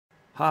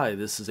Hi,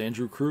 this is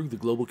Andrew Krug, the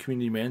Global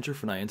Community Manager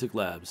for Niantic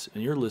Labs,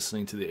 and you're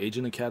listening to the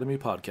Agent Academy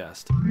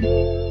podcast.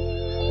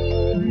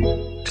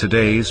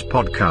 Today's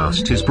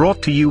podcast is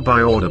brought to you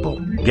by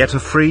Audible. Get a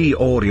free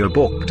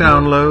audiobook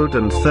download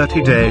and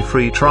 30-day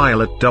free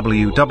trial at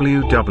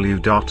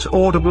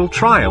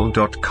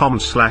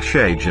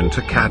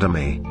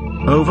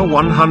www.audibletrial.com/agentacademy. Over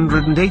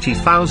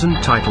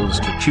 180,000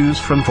 titles to choose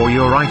from for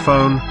your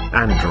iPhone,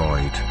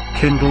 Android,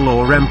 Kindle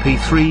or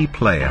MP3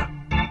 player.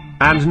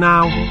 And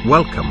now,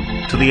 welcome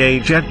to the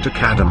Agent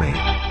Academy.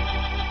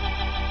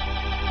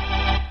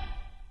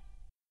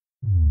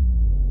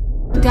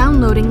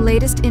 Downloading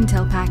latest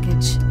intel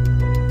package.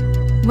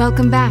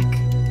 Welcome back.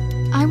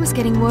 I was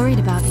getting worried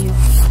about you.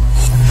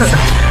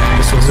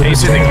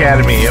 Agent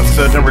Academy,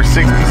 episode number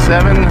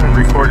 67,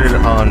 recorded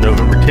on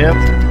November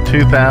 10th,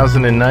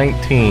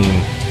 2019.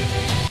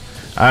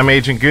 I'm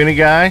Agent Goonie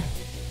Guy.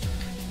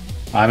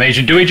 I'm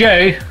Agent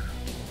DeweyJ.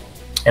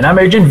 And I'm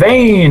Agent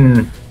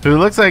Vane. Who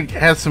looks like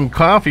has some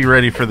coffee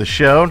ready for the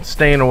show,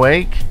 staying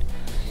awake,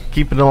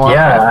 keeping alive.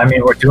 Yeah, I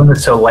mean, we're doing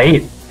this so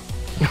late.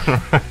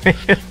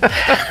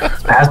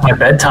 Past my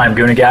bedtime,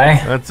 Goonie Guy.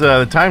 That's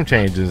the time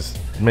changes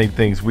made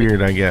things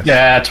weird, I guess.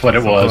 Yeah, that's what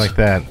it Something was. like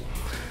that.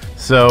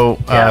 So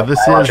this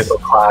is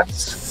clocks.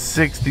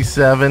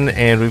 67,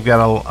 and we've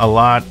got a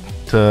lot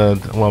to,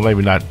 well,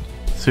 maybe not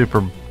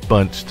super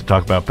bunch to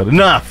talk about, but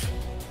enough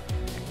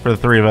for the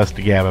three of us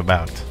to gab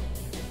about,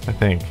 I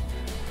think.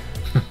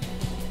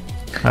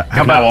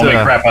 How about while we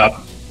wrap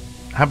up?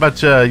 How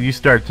about you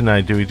start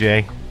tonight,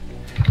 DeweyJ?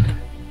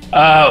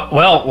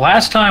 Well,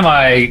 last time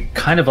I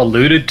kind of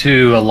alluded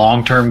to a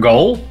long-term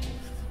goal,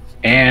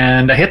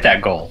 and I hit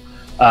that goal.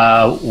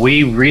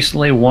 We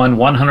recently won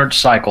 100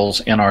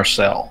 cycles in our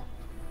cell.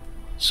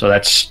 So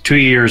that's 2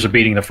 years of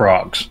beating the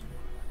frogs.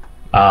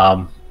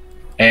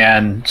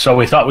 And so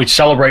we thought we'd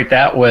celebrate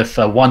that with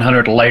a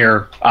 100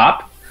 layer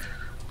op.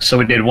 So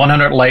we did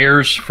 100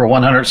 layers for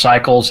 100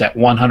 cycles at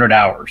 100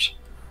 hours.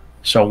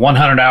 So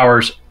 100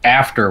 hours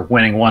after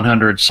winning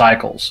 100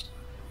 cycles,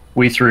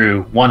 we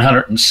threw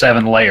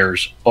 107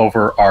 layers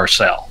over our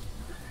cell,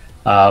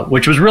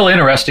 which was really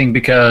interesting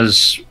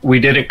because we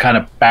did it kind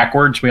of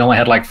backwards. We only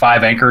had like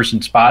 5 anchors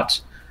and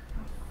spots.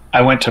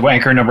 I went to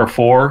anchor number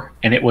 4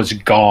 and it was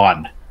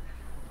gone.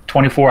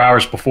 24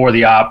 hours before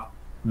the op,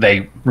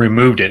 they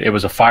removed it. It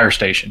was a fire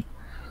station.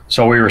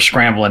 So we were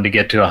scrambling to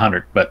get to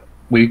 100, but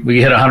we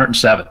hit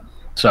 107.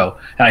 So,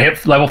 and I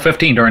hit level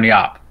 15 during the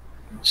op.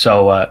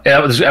 So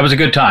that was a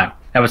good time.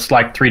 That was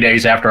like 3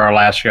 days after our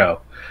last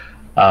show.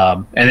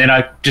 And then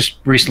I just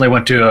recently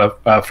went to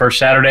a first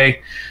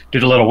Saturday,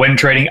 did a little wind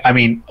trading. I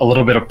mean, a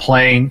little bit of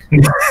playing.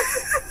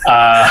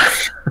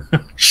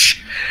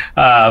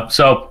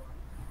 So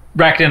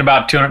racked in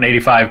about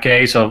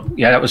 285K. So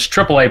yeah, that was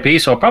triple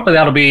AP. So probably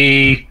that'll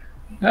be,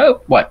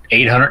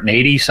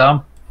 880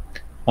 some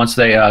once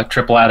they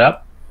triple that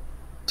up.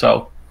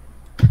 So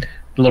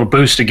a little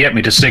boost to get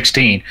me to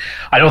 16.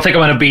 I don't think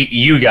I'm going to beat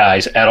you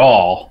guys at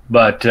all,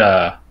 but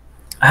I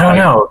don't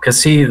know, because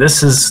see,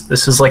 this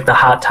is like the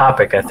hot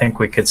topic. I think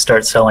we could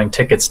start selling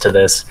tickets to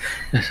this.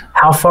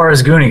 How far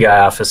is Goonie Guy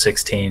off of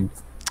 16?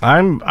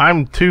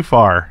 I'm too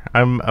far.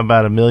 I'm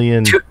about 1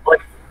 million.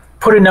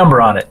 Put a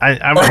number on it.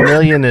 I'm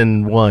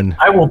 1,000,001.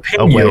 I will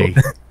pin you.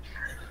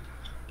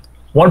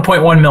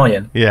 1.1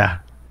 million. Yeah.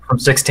 From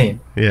 16.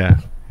 Yeah.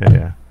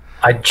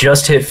 I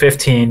just hit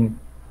 15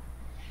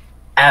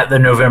 at the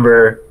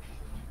November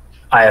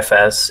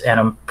IFS, and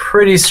I'm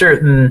pretty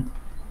certain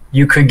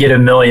you could get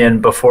 1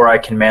 million before I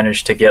can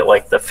manage to get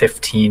like the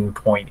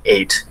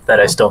 15.8 that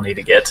I still need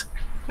to get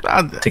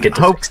to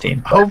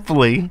 16.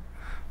 Hopefully,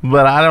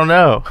 but I don't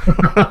know.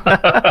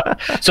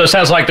 So it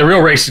sounds like the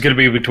real race is going to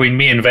be between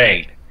me and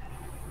Vane.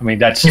 I mean,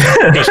 that's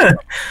just,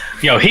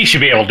 he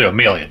should be able to do 1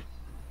 million.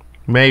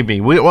 Maybe.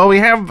 We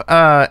have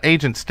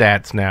agent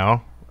stats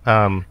now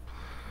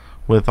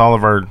with all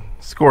of our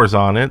scores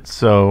on it,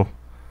 so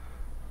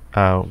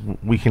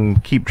we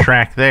can keep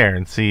track there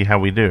and see how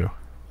we do.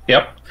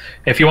 Yep.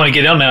 If you want to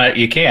get on that,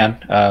 you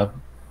can.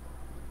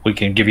 We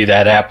can give you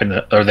that app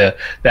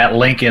that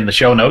link in the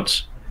show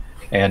notes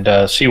and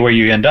see where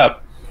you end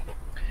up.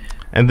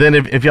 And then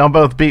if y'all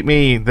both beat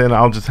me, then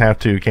I'll just have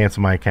to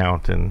cancel my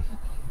account and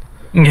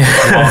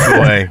walk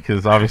away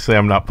because obviously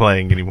I'm not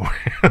playing anymore.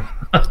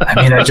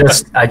 I mean, I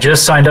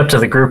just signed up to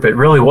the group. It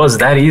really was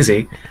that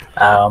easy.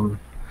 Well,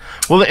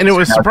 and it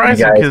was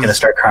surprising because going to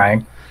start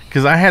crying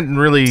because I hadn't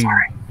really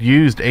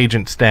used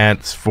agent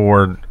stats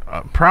for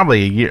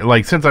probably a year,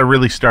 like since I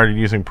really started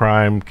using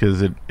Prime,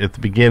 because at the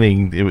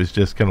beginning it was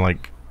just kind of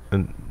like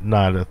I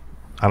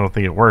don't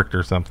think it worked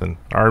or something,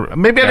 or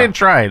maybe I didn't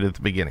try it at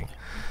the beginning.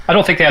 I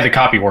don't think they had the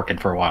copy working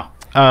for a while.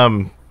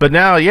 But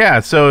now,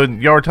 yeah, so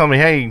y'all were telling me,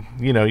 hey,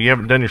 you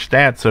haven't done your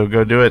stats, so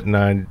go do it, and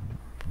I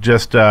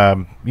just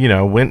went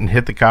and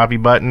hit the copy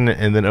button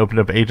and then opened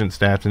up agent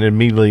stats and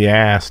immediately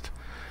asked,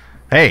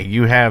 hey,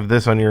 you have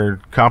this on your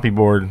copy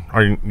board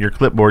or your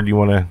clipboard, you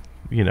want to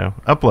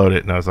upload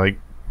it? And I was like,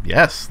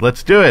 yes,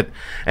 let's do it.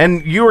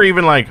 And you were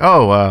even like,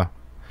 I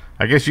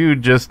guess you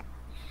just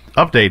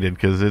updated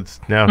because it's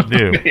now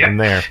new in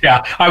there.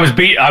 Yeah, I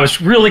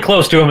was really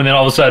close to him, and then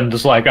all of a sudden,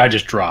 just like I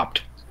just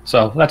dropped.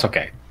 So that's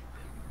okay.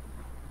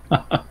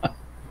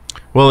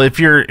 Well, if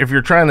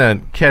you're trying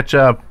to catch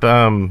up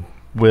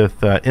with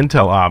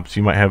Intel ops,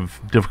 you might have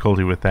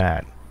difficulty with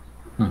that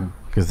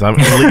because I'm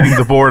leading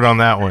the board on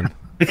that one.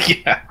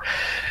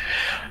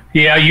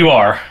 Yeah, you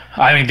are.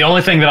 I mean, the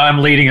only thing that I'm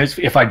leading is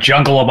if I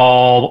jungle them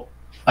all.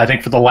 I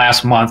think for the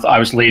last month I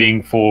was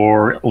leading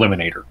for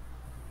Eliminator,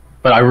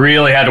 but I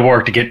really had to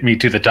work to get me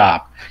to the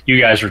top. You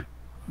guys are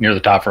near the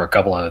top for a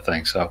couple other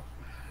things, so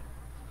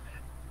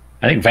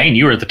I think Vane,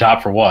 you were at the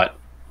top for what?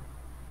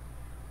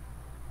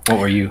 What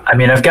were you? I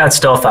mean, I've got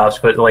stealth ops,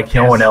 but like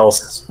no one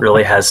else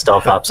really has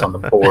stealth ops on the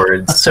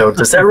board. So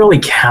does that really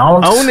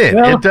count? Own it.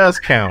 Well, It does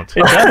count.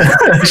 It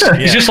does.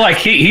 He's just like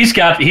he's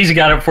got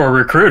it for a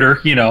recruiter.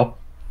 You know,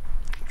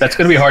 that's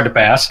going to be hard to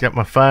pass. Got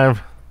my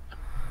 5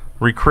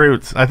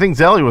 recruits. I think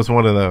Zelly was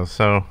one of those.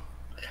 So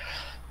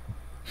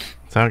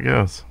that's how it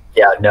goes.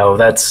 Yeah, no,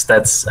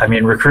 that's. I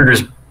mean,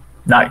 recruiters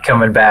not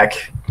coming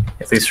back,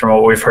 at least from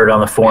what we've heard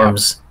on the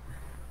forums,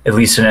 at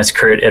least in its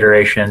current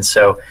iteration.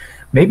 So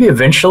maybe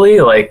eventually,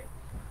 like,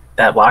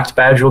 that locked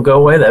badge will go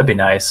away. That'd be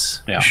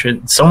nice. Yeah.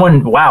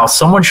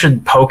 Someone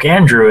should poke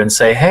Andrew and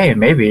say, hey,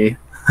 maybe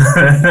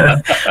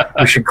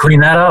we should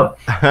clean that up.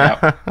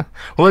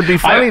 Well, it'd be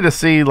funny to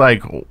see,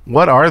 like,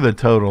 what are the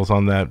totals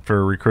on that for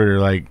a recruiter?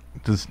 Like,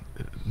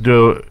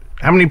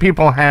 how many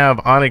people have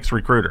Onyx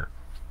Recruiter?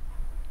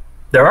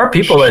 There are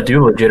people that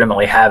do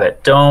legitimately have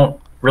it. Don't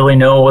really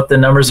know what the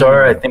numbers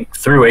are. I think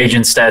through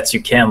agent stats,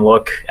 you can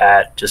look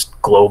at just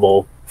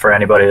global for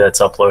anybody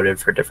that's uploaded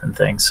for different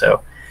things.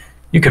 So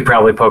you could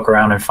probably poke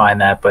around and find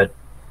that. But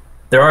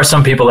there are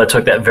some people that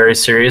took that very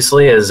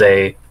seriously as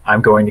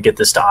I'm going to get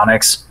this to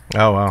Onyx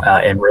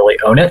and really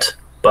own it.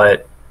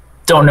 But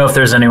don't know if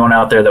there's anyone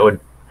out there that would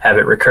have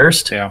it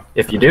recursed. Yeah.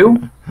 If you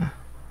do,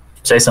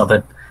 say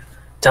something.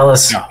 Tell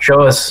us,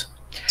 show us,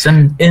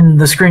 send in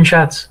the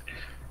screenshots.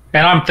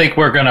 And I think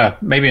we're going to,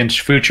 maybe in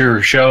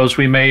future shows,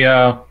 we may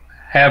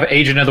have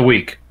Agent of the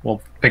Week.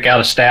 We'll pick out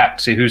a stat,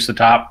 see who's the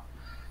top.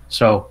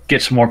 So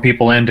get some more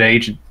people into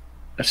agent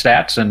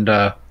stats, and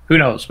who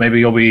knows, maybe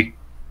you'll be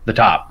the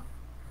top.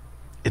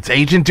 It's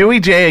Agent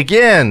DeweyJ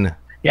again.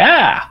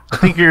 Yeah. I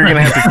think you're going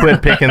to have to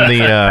quit picking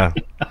the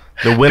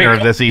winner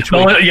of this each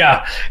week. Well,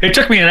 yeah, it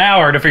took me an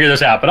hour to figure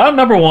this out, but I'm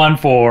number 1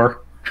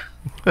 for...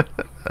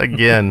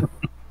 Again.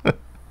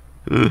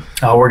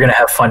 Oh, we're going to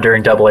have fun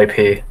during double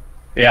AP.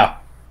 Yeah.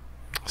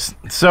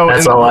 So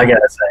that's all I got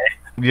to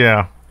say.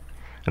 Yeah.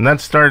 And that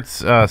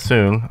starts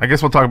soon. I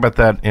guess we'll talk about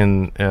that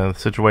in the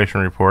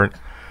situation report.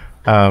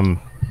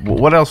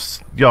 What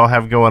else y'all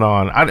have going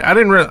on? I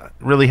didn't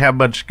really have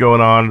much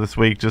going on this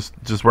week,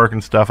 just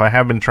working stuff. I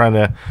have been trying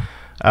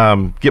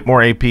to get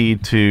more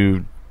AP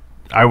to...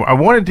 I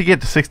wanted to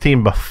get to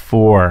 16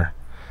 before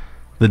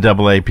the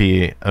double AP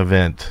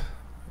event.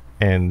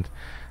 And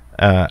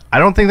I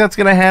don't think that's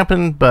going to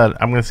happen, but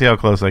I'm going to see how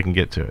close I can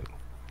get to it.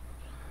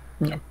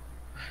 Yeah.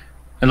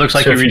 It looks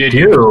like so you if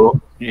did.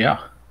 Yeah.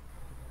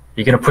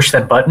 You going to push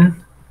that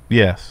button?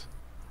 Yes.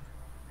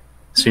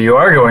 So you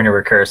are going to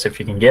recurse if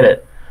you can get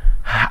it.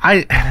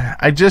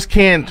 I just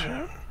can't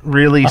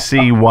really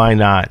see why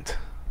not.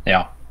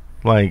 Yeah.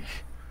 Like,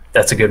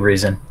 that's a good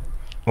reason.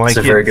 Like,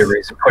 that's a very good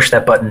reason. Push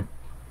that button.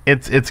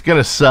 It's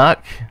gonna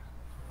suck.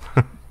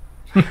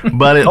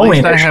 But at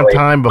least I have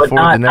time before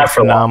the next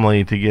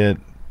anomaly to get,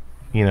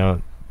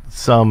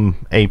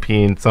 some AP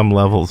and some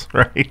levels,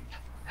 right?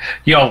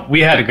 We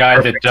had a guy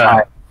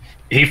that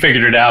he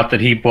figured it out that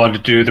he wanted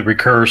to do the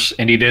recurse,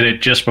 and he did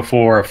it just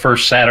before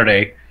first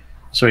Saturday.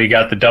 So he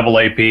got the double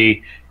AP,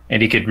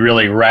 and he could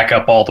really rack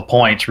up all the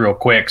points real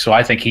quick. So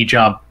I think he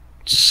jumped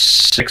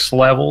 6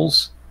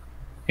 levels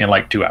in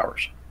like 2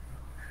 hours.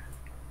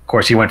 Of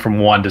course, he went from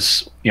 1 to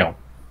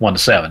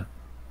 7.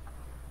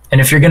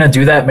 And if you're gonna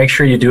do that, make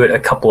sure you do it a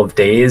couple of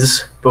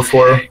days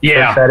before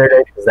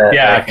Saturday.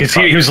 Because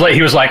he was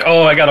like,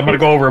 oh, I'm gonna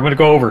go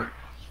over.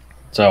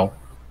 So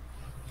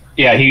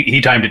yeah,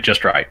 he timed it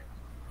just right.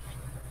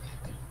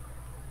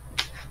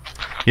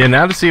 Yeah,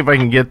 now to see if I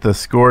can get the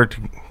score.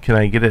 Can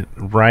I get it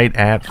right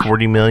at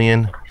 40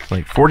 million?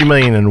 Like 40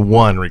 million and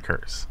 1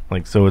 recurse.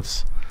 Like, so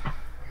it's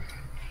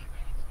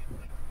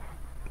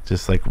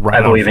just like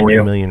right on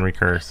 40 million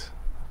recurse.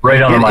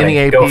 Right on the money.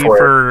 Any AP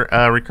for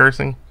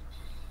recursing?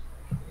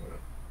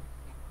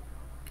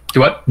 Do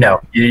what?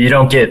 No, you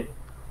don't get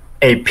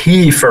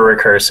AP for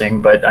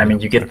recursing, but I mean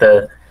you get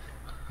the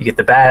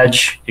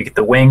badge, you get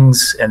the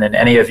wings, and then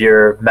any of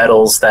your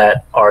medals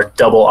that are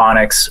double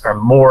Onyx or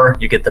more,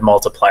 you get the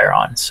multiplier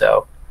on.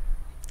 So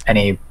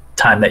any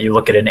time that you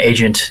look at an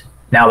agent,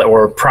 now that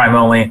we're prime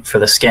only for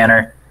the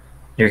scanner,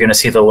 you're going to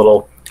see the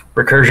little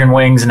recursion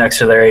wings next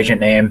to their agent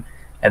name,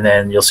 and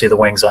then you'll see the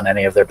wings on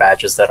any of their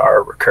badges that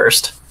are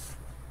recursed.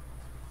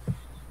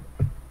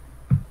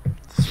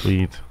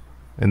 Sweet.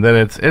 And then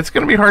it's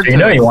going to be hard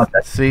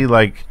to see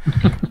like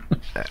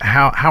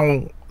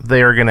how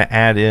they are going to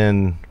add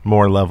in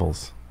more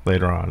levels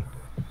later on.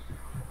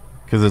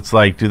 Because it's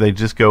like, do they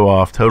just go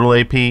off total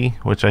AP,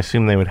 which I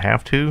assume they would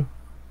have to?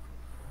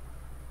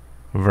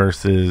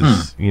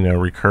 versus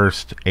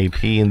recursed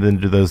AP, and then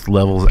do those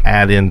levels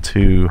add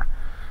into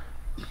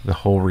the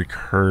whole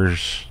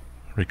recurse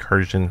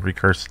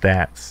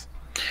stats?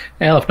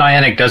 Well, if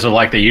Niantic does it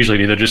like they usually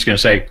do, they're just going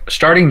to say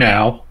starting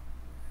now,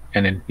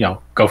 and then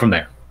go from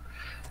there.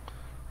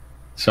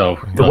 So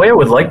the way I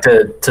would like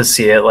to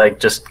see it, like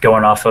just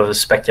going off of a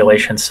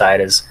speculation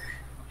side, is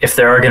if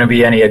there are going to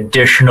be any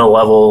additional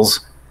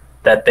levels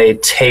that they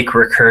take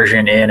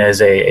recursion in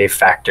as a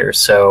factor.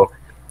 So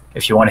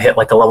if you want to hit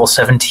like a level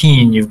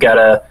 17, you've got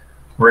to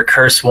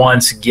recurse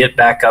once, get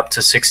back up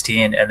to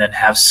 16, and then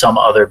have some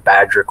other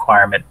badge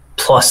requirement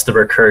plus the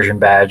recursion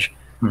badge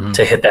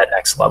to hit that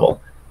next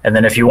level. And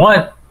then if you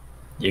want,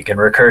 you can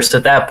recurse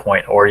at that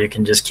point, or you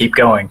can just keep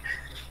going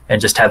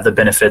and just have the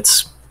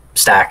benefits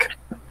stack.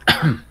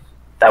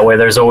 That way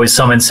there's always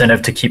some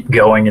incentive to keep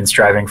going and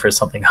striving for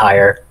something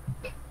higher.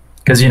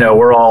 Because,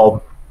 we're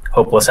all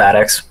hopeless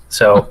addicts.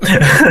 So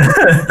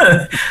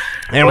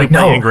and we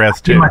play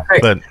Ingress too,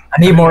 but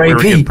I need more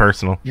AP. Get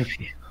personal.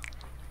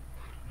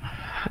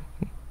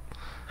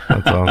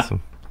 That's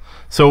awesome.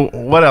 So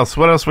what else?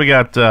 What else we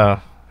got?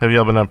 Have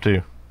y'all been up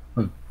to?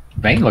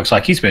 Vane looks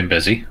like he's been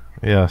busy.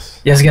 Yes.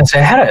 Yeah, I was gonna say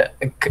I had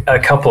a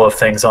couple of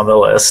things on the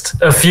list.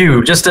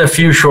 Just a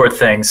few short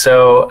things.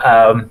 So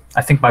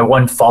I think my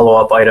one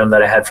follow-up item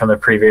that I had from the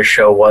previous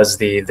show was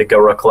the Go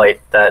Rook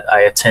Light that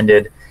I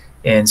attended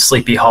in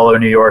Sleepy Hollow,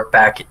 New York,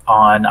 back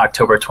on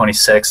October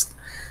 26th.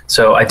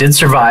 So I did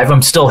survive.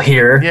 I'm still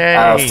here,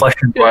 flesh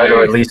and blood,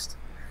 or at least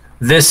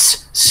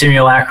this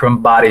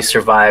simulacrum body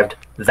survived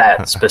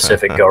that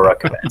specific Go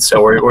Rook event.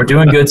 So we're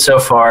doing good so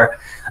far.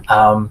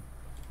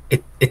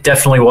 It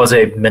definitely was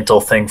a mental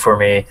thing for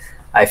me.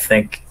 I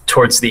think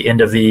towards the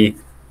end of the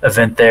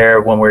event there,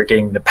 when we're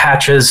getting the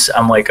patches,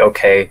 I'm like,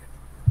 okay,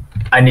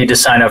 I need to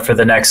sign up for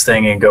the next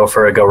thing and go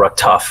for a Go Rook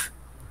Tough.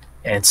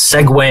 And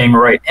segueing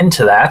right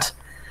into that,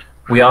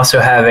 we also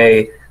have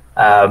a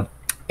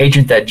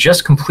agent that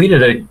just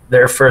completed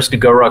their first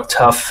Go Rook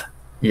Tough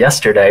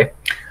yesterday.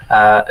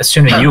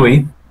 Asuna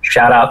Yui,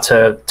 shout out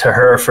to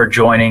her for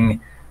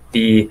joining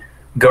the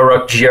Go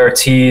Rook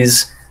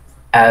GRTs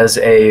as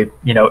a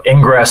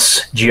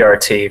Ingress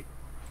GRT.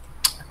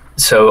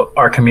 So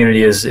our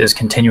community is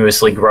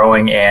continuously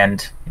growing,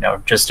 and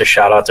just a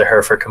shout out to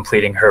her for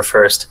completing her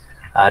first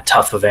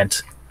Tough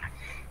event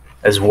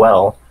as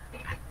well.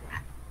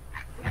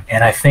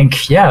 And I think,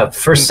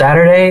 first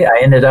Saturday, I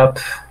ended up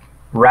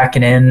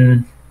racking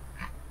in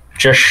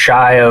just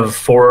shy of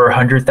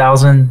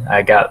 400,000.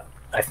 I got,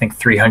 I think,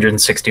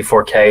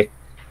 364K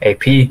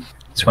AP.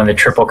 So when the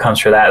triple comes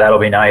for that, that'll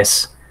be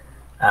nice.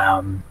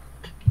 And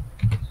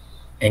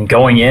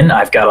going in,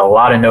 I've got a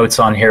lot of notes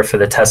on here for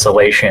the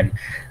tessellation.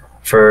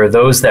 For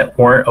those that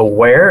weren't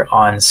aware,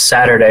 on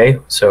Saturday,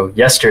 so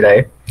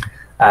yesterday,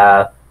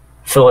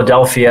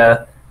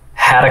 Philadelphia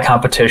had a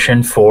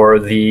competition for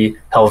the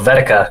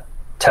Helvetica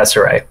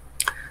Tesserae.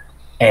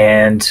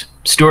 And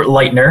Stuart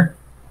Leitner,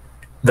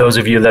 those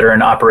of you that are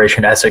in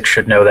Operation Essex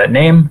should know that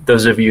name.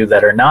 Those of you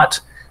that are not,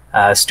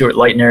 Stuart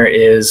Leitner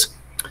is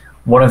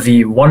one of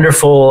the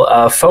wonderful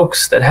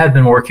folks that had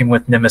been working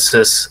with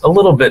Nemesis a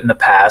little bit in the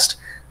past,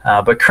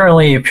 but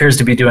currently appears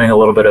to be doing a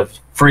little bit of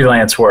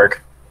freelance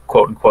work,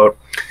 quote unquote,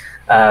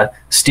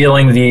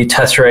 stealing the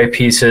Tesserae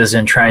pieces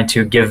and trying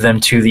to give them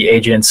to the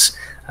agents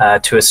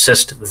to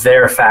assist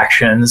their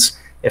factions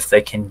if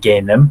they can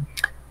gain them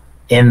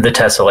in the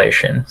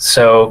tessellation.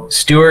 So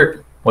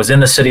Stuart was in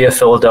the city of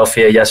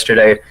Philadelphia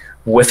yesterday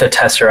with a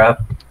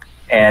Tessera,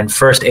 and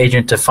first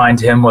agent to find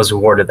him was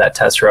awarded that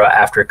Tessera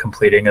after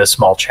completing a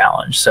small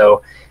challenge.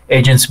 So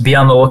agents, be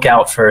on the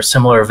lookout for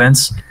similar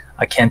events.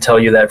 I can tell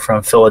you that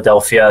from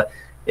Philadelphia,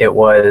 it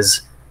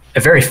was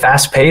a very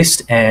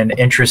fast-paced and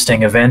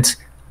interesting event.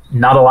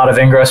 Not a lot of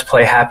Ingress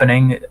play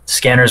happening.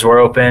 Scanners were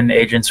open.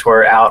 Agents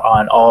were out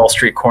on all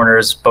street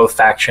corners, both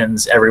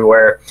factions,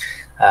 everywhere.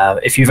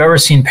 If you've ever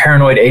seen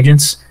Paranoid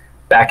Agents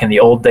back in the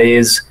old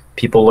days,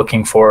 people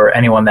looking for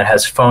anyone that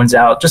has phones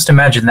out, just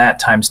imagine that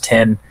times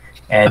 10,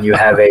 and you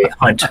have a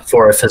hunt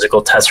for a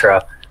physical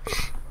Tessera.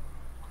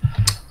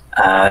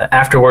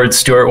 Afterwards,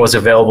 Stuart was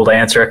available to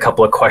answer a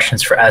couple of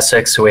questions for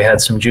Essex, so we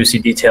had some juicy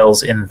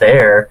details in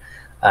there,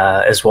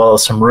 as well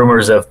as some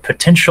rumors of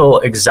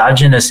potential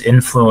exogenous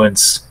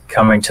influence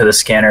coming to the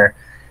scanner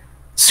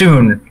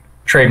soon.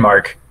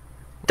 Trademark,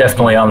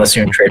 definitely on the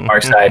soon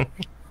trademark side.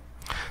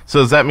 So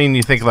does that mean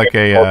you think like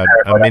a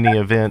mini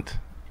event,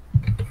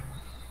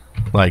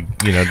 like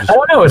just I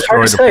don't know, it's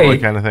hard to say,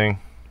 kind of thing?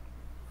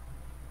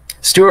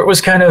 Stuart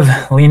was kind of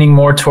leaning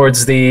more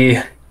towards the,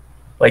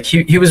 like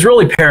he was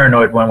really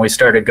paranoid when we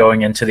started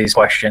going into these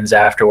questions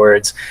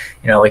afterwards.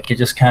 He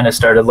just kind of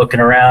started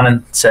looking around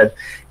and said,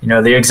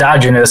 the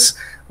exogenous,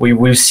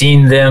 we've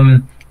seen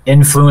them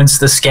influence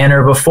the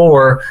scanner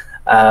before.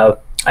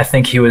 I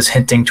think he was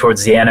hinting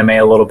towards the anime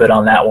a little bit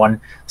on that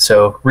one.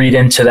 So read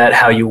into that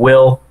how you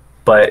will,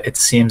 but it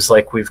seems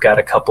like we've got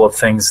a couple of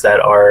things that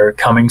are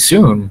coming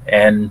soon,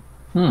 and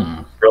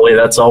really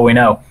that's all we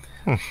know.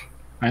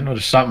 I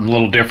noticed something a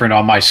little different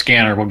on my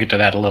scanner. We'll get to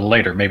that a little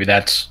later. Maybe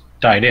that's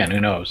tied in.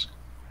 Who knows?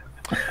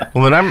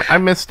 Well, then I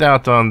missed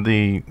out on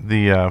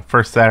the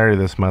first Saturday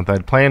this month.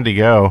 I'd planned to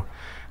go,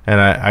 and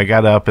I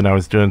got up and I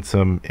was doing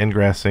some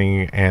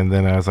ingressing, and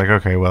then I was like,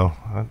 okay, well,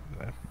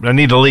 I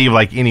need to leave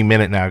like any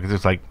minute now because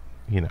it's like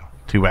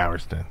 2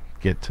 hours to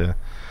get to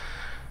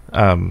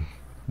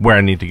where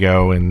I need to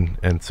go,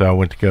 and so I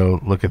went to go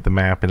look at the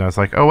map, and I was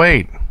like, oh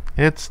wait,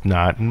 it's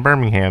not in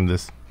Birmingham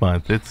this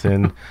month. It's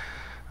in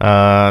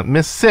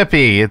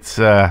Mississippi. It's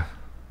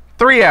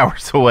 3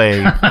 hours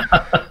away.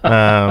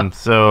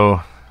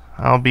 So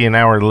I'll be an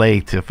hour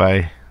late if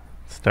I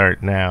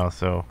start now.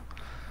 So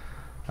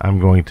I'm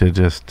going to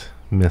just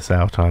miss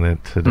out on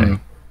it today.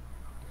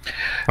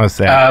 What's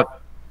that?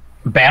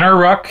 Banner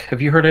Ruck.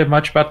 Have you heard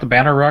much about the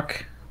Banner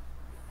Ruck?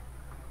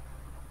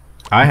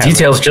 I haven't.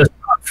 Details just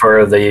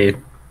for the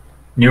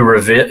new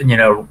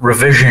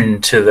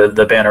revision to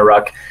the Banner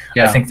Ruck.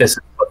 Yeah. I think this is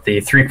the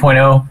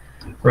 3.0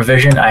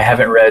 revision. I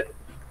haven't read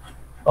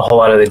a whole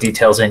lot of the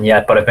details in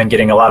yet, but I've been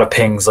getting a lot of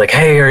pings like,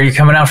 hey, are you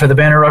coming out for the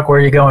Banner Ruck? Where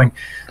are you going?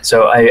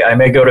 So I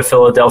may go to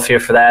Philadelphia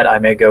for that. I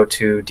may go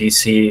to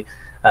DC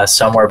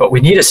somewhere, but we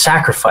need a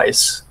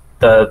sacrifice.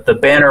 The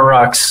Banner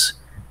Rucks,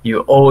 you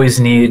always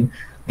need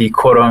the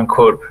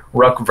quote-unquote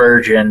Ruck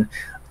virgin.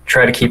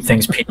 Try to keep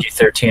things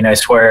PG-13, I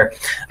swear.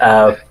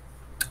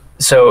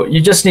 So you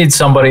just need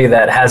somebody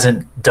that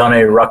hasn't done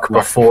a Ruck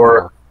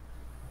before.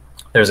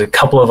 There's a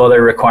couple of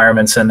other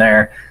requirements in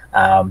there.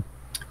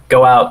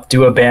 Go out,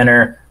 do a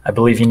banner. I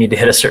believe you need to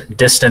hit a certain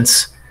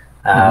distance,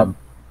 and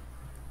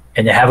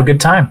you have a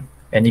good time,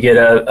 and you get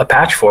a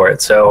patch for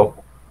it.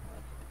 So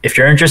if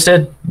you're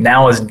interested,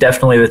 now is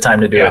definitely the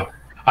time to do it.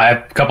 I have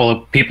a couple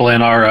of people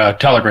in our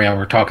Telegram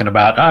were talking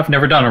about, I've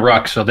never done a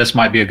Ruck, so this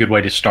might be a good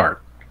way to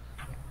start.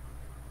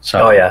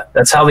 So. Oh yeah,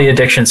 that's how the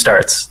addiction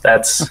starts.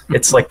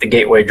 It's like the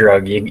gateway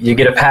drug. You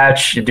get a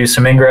patch, you do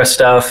some Ingress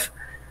stuff,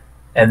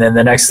 and then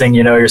the next thing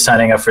you know, you're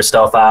signing up for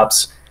stealth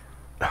ops,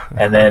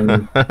 and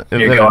then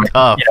you're going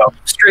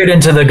straight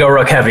into the Go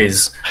Ruck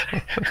heavies.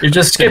 You're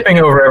just skipping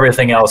over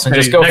everything else and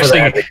just go for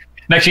that.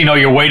 Next thing you know,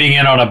 you're wading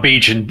in on a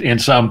beach in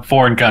some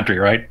foreign country,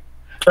 right?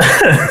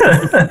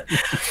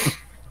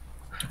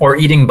 Or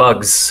eating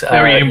bugs.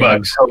 They're eating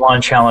bugs.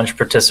 Lawn challenge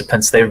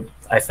participants,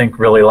 I think,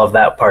 really love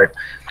that part.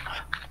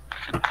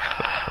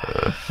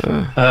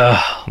 A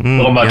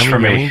little much for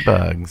me. Yummy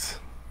bugs.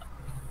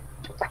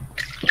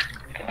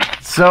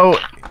 So,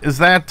 is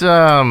that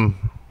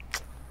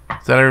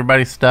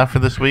everybody's stuff for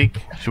this week?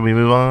 Should we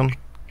move on?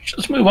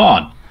 Let's move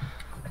on.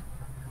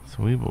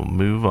 So we will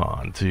move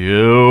on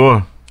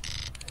to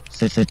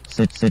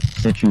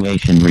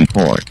situation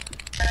report.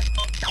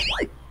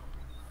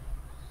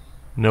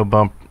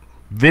 no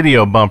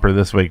video bumper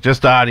this week,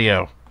 just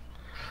audio.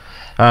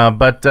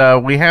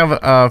 But we have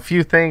a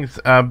few things.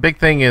 Big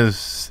thing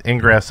is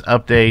Ingress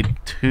update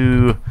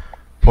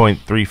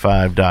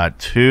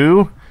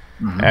 2.35.2.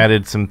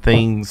 Added some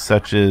things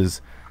such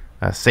as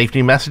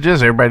safety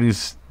messages.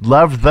 Everybody's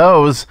loved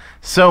those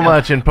so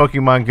much in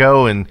Pokemon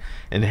Go and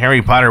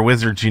Harry Potter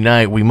Wizards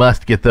Unite. We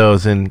must get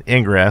those in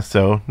Ingress.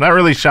 So not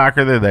really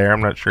shocker they're there.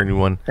 I'm not sure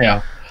anyone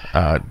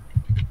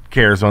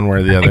cares one way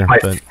or the other. My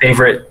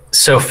favorite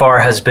so far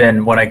has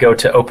been when I go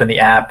to open the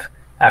app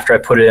after I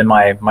put it in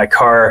my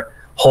car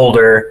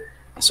holder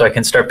so I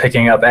can start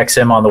picking up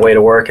XM on the way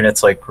to work, and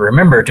it's like,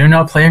 remember, do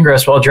not play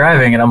Ingress while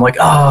driving, and I'm like,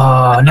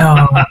 oh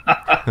no.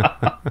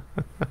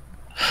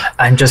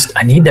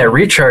 I need that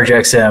recharge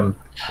XM.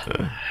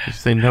 You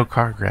say no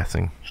car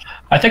grassing.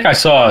 I think I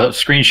saw a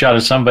screenshot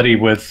of somebody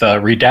with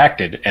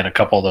redacted and a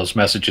couple of those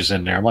messages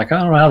in there. I'm like, I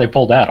don't know how they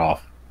pulled that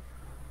off.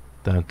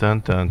 Dun dun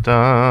dun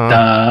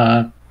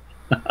dun.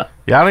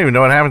 Yeah, I don't even know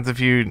what happens if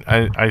you.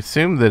 I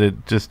assume that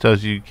it just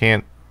tells you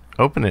can't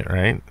open it,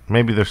 right?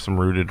 Maybe there's some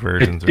rooted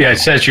versions. It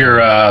says your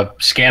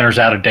scanner's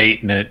out of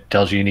date and it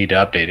tells you need to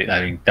update it.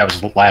 I mean, that was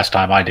the last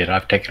time I did it.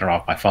 I've taken it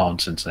off my phone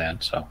since then.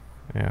 So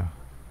yeah,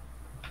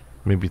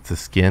 maybe it's a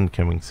skin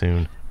coming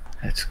soon.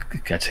 That's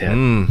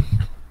it.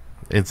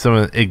 It's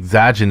some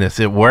exogenous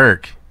at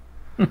work.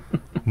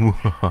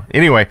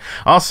 Anyway,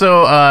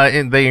 also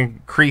they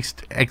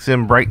increased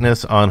XM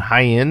brightness on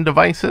high-end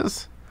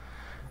devices.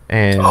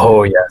 And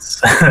oh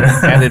yes,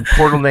 added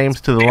portal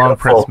names to the long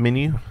press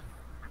menu.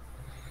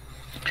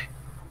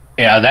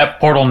 Yeah, that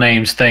portal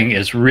names thing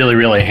is really,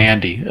 really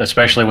handy,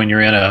 especially when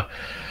you're in an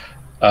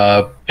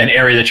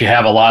area that you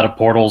have a lot of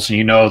portals and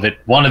you know that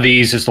one of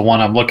these is the one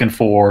I'm looking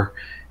for,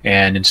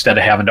 and instead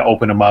of having to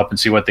open them up and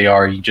see what they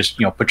are, you just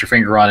put your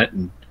finger on it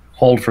and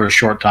hold for a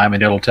short time,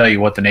 and it'll tell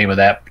you what the name of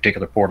that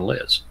particular portal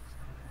is.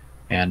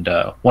 And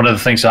one of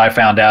the things that I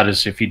found out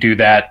is if you do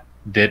that,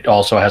 that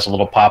also has a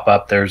little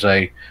pop-up. There's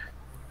a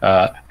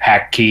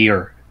hack key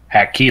or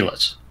hack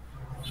keyless.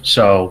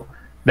 So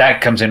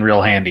that comes in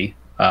real handy.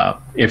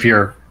 If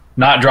you're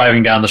not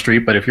driving down the street,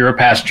 but if you're a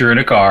passenger in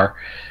a car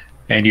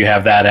and you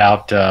have that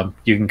out,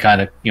 you can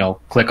kind of,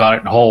 click on it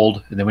and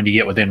hold. And then when you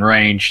get within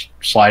range,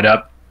 slide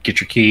up,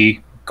 get your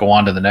key, go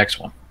on to the next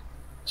one.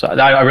 So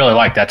I really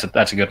like that.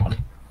 That's a good one.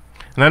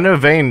 And I know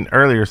Vane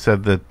earlier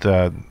said that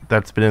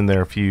that's been in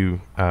there a few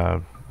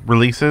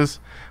releases,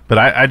 but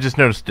I just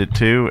noticed it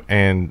too.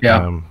 And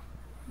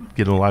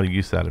getting a lot of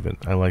use out of it.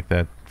 I like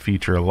that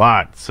feature a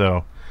lot.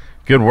 So,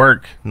 good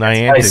work,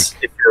 Niantic. Nice.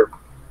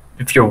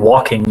 If you're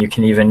walking, you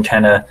can even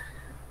kind of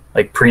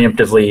like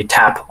preemptively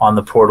tap on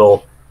the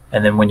portal,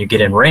 and then when you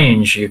get in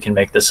range, you can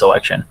make the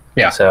selection.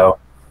 Yeah. So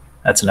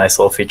that's a nice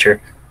little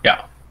feature.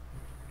 Yeah.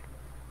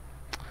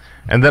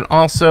 And then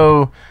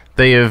also,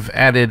 they have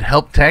added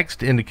help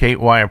text to indicate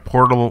why a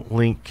portal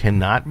link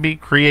cannot be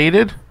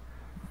created.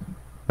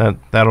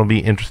 That'll be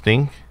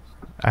interesting.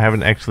 I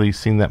haven't actually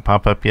seen that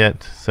pop up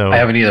yet. So I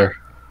haven't either.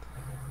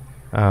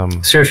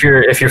 So if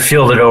you're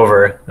fielded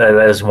over, that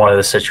is one of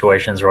the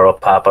situations where it'll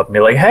pop up and be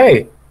like,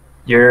 "Hey,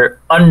 you're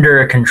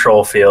under a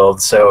control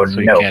field, so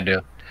You no." can't do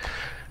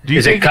it.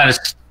 Is it kind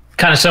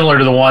of similar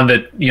to the one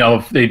that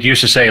they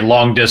used to say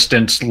long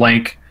distance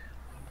link?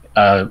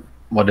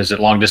 What is it?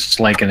 Long distance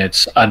link, and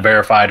it's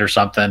unverified or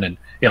something, and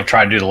it'll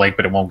try to do the link,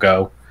 but it won't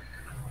go.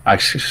 I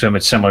assume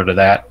it's similar to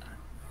that.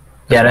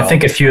 Yeah, and I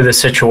think a few of the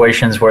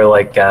situations where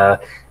like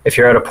if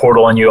you're at a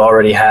portal and you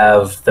already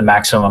have the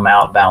maximum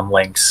outbound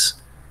links,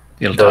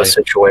 those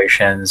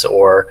situations,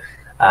 or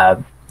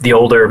the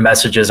older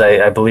messages,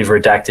 I believe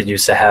Redacted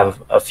used to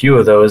have a few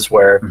of those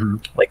where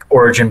like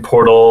Origin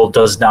portal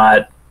does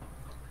not,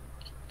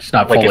 it's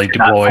not like fully if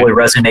you're deployed. not fully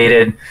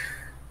resonated.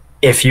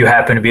 If you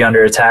happen to be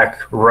under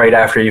attack right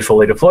after you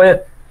fully deploy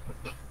it,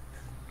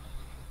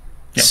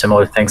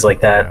 similar things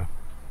like that.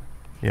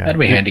 Yeah, That'd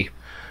be handy.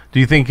 Do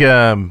you think?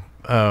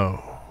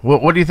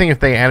 What do you think if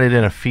they added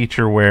in a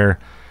feature where,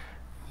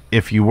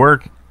 if you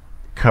were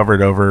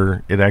covered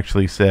over, it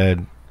actually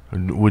said,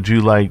 "Would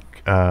you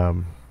like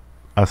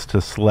us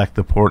to select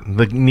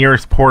the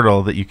nearest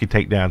portal that you could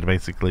take down to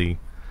basically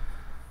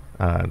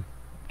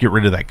get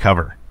rid of that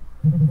cover?"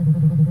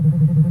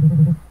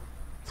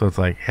 So it's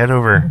like, head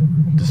over,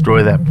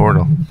 destroy that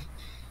portal,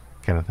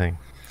 kind of thing.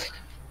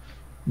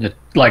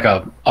 Like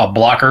a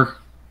blocker.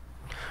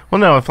 Well,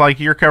 no, if like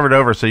you're covered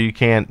over, so you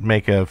can't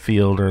make a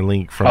field or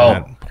link from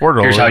that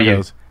portal. Here's how it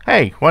goes,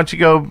 hey, why don't you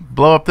go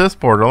blow up this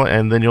portal,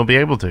 and then you'll be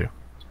able to.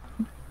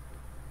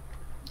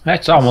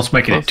 That's almost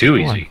making it too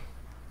easy.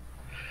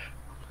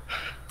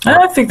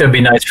 I think that'd be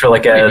nice for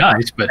like an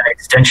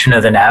extension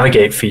of the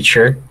navigate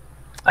feature.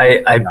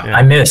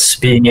 I miss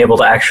being able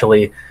to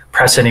actually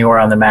press anywhere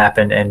on the map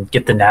and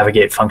get the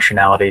navigate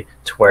functionality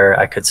to where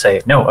I could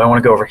say, no, I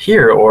want to go over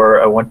here,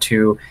 or I want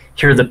to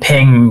hear the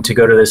ping to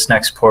go to this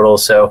next portal.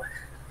 So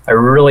I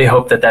really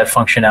hope that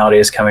functionality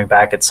is coming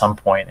back at some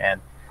point. And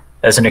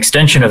as an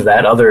extension of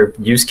that, other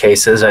use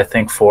cases, I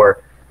think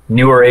for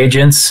newer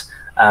agents,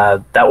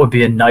 that would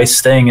be a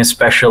nice thing,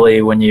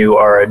 especially when you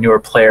are a newer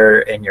player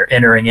and you're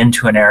entering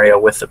into an area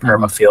with the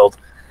perma field.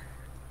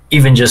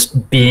 Even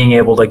just being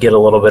able to get a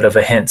little bit of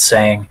a hint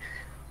saying,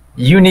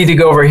 you need to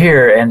go over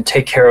here and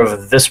take care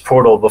of this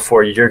portal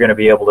before you're going to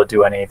be able to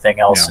do anything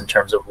else in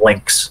terms of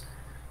links.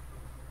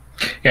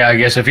 Yeah, I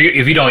guess if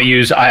you don't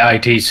use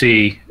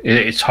IITC,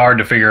 it's hard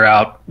to figure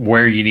out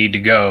where you need to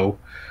go.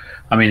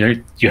 I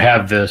mean, you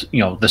have the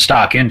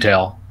stock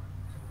intel,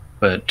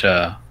 but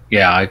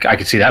I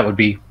could see that would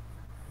be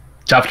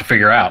tough to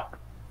figure out.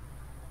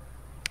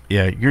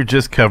 Yeah, you're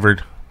just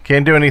covered.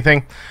 Can't do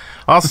anything.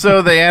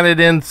 Also, they added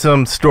in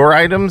some store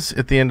items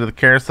at the end of the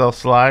carousel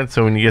slide,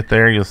 so when you get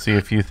there, you'll see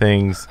a few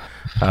things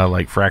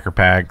like fracker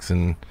packs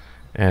and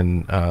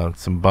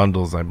some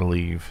bundles, I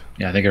believe.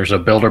 Yeah, I think there's a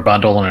builder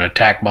bundle and an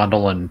attack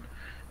bundle, and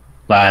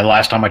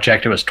last time I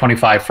checked, it was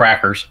 25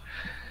 frackers.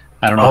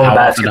 I don't know all how the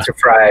baskets of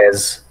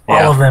fries,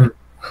 all of them.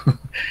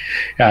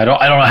 Yeah, I don't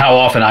know how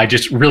often. I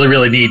just really,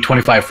 really need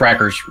 25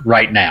 frackers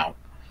right now,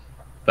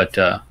 but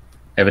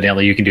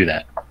evidently you can do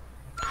that.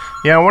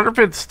 Yeah, I wonder if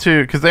it's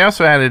because they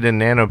also added in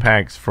nano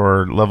packs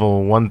for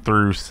level 1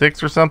 through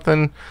 6 or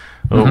something,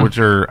 which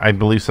are, I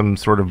believe, some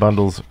sort of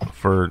bundles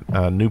for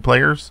new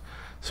players.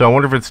 So I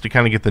wonder if it's to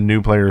kind of get the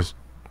new players,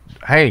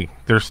 hey,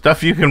 there's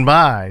stuff you can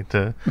buy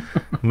to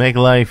make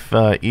life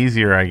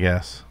easier, I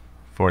guess,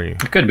 for you.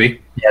 It could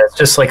be. Yeah, it's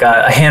just like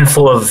a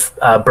handful of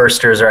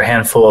bursters or a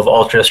handful of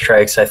ultra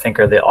strikes, I think,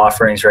 are the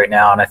offerings right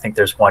now, and I think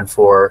there's one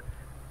for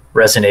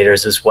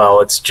resonators as well.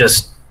 It's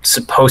just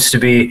supposed to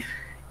be,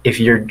 if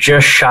you're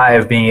just shy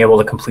of being able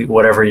to complete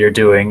whatever you're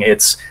doing,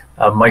 it's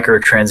a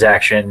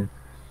microtransaction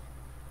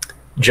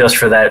just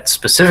for that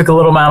specific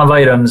little amount of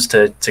items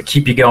to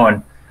keep you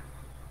going.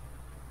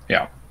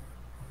 Yeah.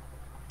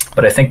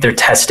 But I think they're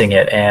testing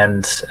it,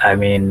 and I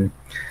mean,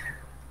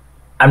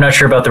 I'm not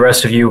sure about the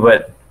rest of you,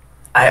 but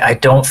I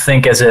don't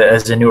think as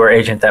a newer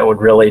agent that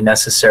would really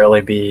necessarily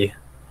be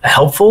a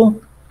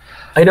helpful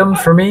item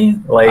for me.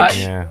 Like,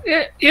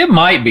 it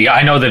might be.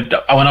 I know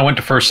that when I went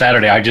to First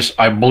Saturday,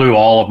 I blew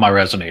all of my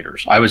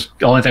resonators.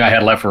 The only thing I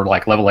had left were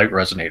like level 8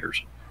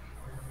 resonators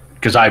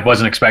because I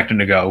wasn't expecting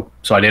to go,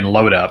 so I didn't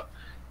load up.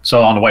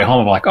 So on the way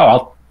home, I'm like,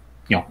 I'll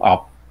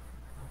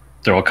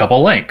throw a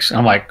couple links. And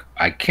I'm like,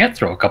 I can't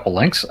throw a couple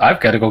links.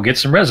 I've got to go get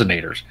some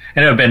resonators.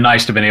 And it would have been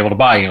nice to have been able to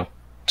buy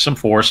some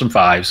 4s, some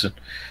 5s, and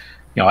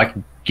you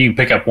can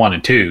pick up 1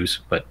 and 2s,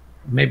 but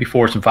maybe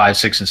 4s and 5s,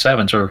 6 and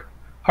 7s are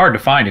hard to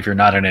find if you're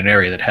not in an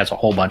area that has a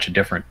whole bunch of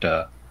different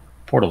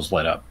portals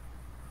lit up.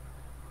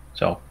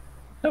 So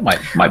that might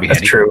be handy.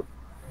 That's true.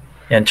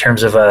 in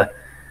terms of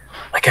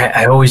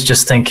I always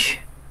just think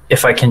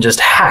if I can just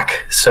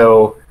hack.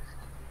 So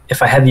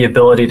if I had the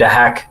ability to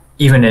hack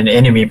even an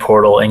enemy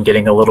portal and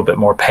getting a little bit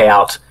more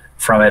payout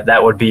from it,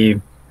 that would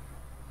be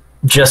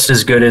just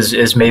as good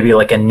as maybe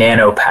like a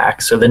nano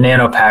pack. So the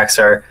nano packs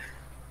are,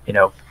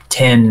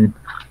 10,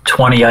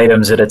 20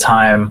 items at a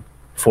time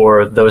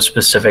for those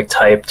specific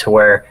type, to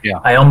where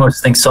I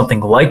almost think something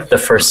like the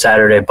first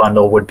Saturday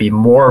bundle would be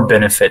more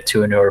benefit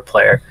to a newer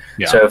player.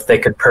 Yeah. So if they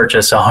could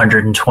purchase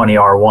 120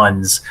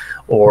 R1s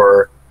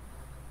or,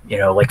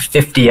 like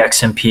 50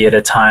 XMP at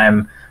a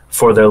time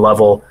for their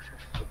level,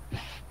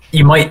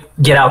 you might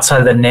get outside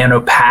of the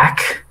nano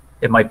pack.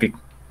 It might be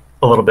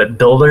a little bit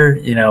builder,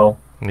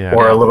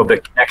 or a little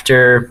bit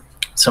connector,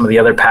 some of the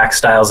other pack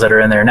styles that are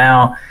in there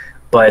now.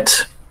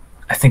 But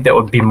I think that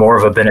would be more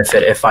of a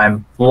benefit if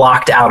I'm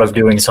locked out of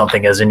doing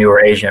something as a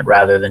newer agent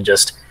rather than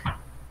just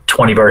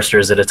 20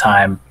 bursters at a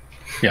time.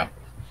 Yeah.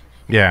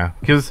 Yeah,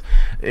 because,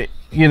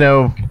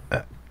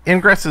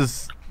 Ingress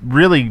is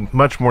really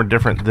much more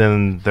different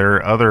than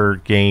their other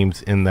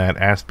games in that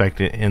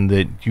aspect, in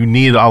that you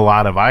need a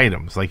lot of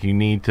items. Like, you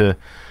need to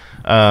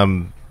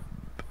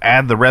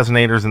add the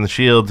resonators and the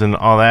shields and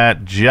all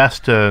that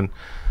just to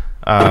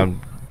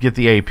get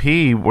the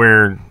AP,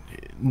 where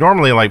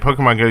normally, like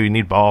Pokemon Go, you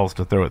need balls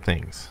to throw at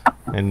things.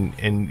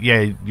 And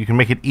yeah, you can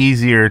make it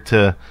easier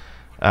to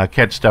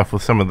catch stuff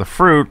with some of the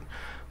fruit,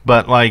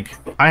 but like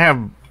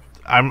I'm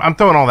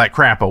throwing all that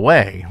crap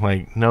away.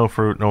 Like, no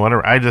fruit, no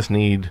whatever. I just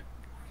need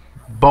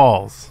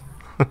balls.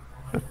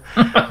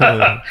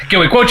 Can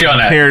we quote you on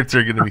that? Parents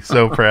are going to be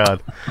so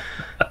proud.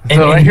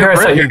 So I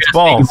thought you were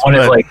balls,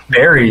 wanted like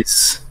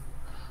berries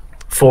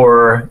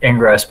for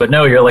Ingress, but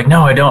no, you're like,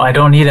 no, I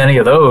don't need any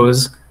of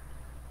those.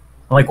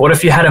 Like, what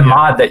if you had a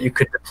mod that you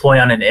could deploy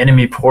on an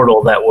enemy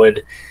portal that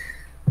would,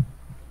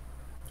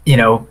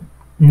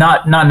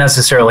 not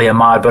necessarily a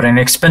mod, but an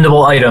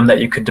expendable item that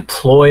you could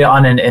deploy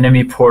on an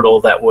enemy portal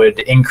that would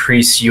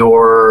increase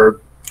your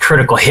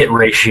critical hit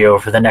ratio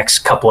for the next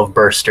couple of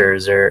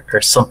bursters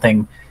or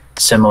something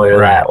similar to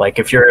that. Like,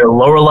 if you're a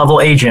lower level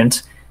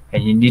agent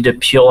and you need to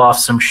peel off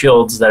some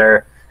shields that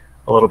are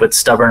a little bit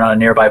stubborn on a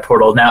nearby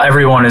portal. Now,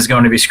 everyone is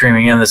going to be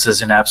screaming in, this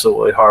is an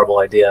absolutely horrible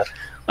idea.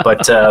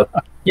 But,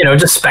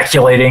 just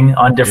speculating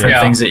on different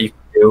things that you can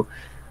do.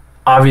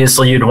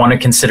 Obviously, you'd want to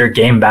consider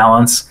game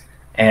balance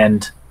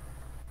and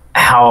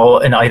how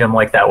an item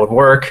like that would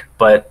work.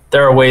 But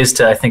there are ways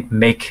to, I think,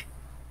 make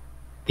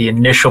the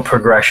initial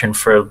progression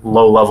for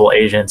low-level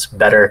agents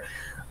better,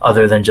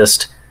 other than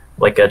just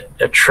like a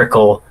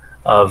trickle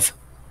of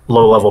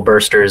low-level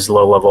bursters,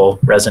 low-level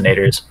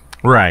resonators.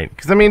 Right.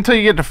 Because, until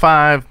you get to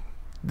 5,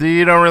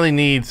 you don't really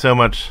need so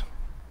much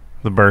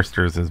the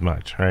bursters as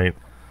much, right?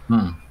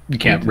 You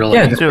can't really.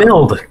 Yeah, just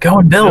build. Go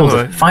and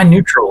build. Find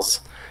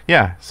neutrals.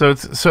 Yeah, so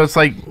it's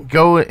like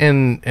go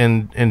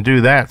and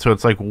do that. So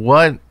it's like,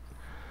 what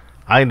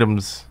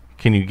items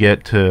can you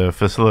get to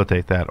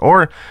facilitate that?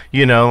 Or,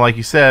 like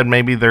you said,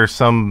 maybe there's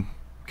some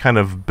kind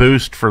of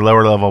boost for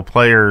lower level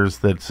players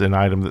that's an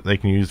item that they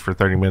can use for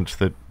 30 minutes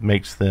that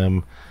makes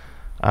them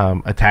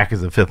attack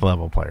as a 5th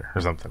level player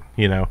or something,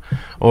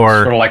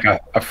 or sort of like a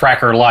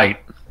fracker light.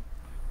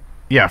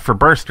 Yeah, for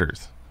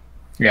bursters.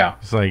 Yeah,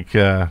 it's like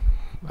a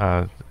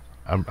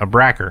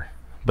bracker,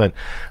 but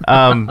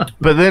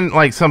then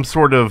like some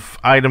sort of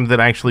item that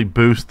actually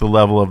boosts the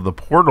level of the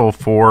portal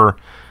for,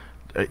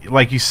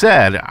 like you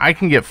said, I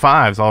can get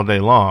 5s all day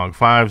long,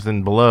 5s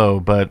and below,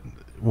 but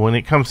when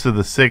it comes to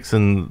the 6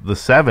 and the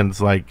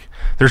 7s, like,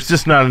 there's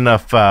just not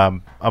enough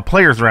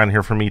players around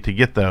here for me to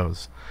get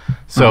those.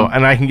 So,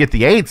 and I can get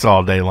the 8s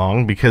all day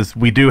long because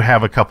we do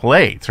have a couple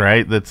 8s,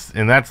 right?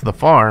 That's the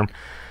farm,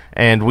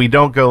 and we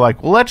don't go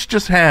like, well, let's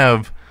just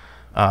have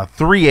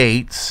 3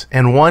 8s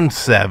and 1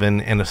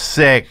 7 and a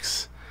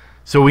 6,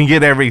 so we can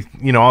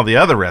get all the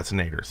other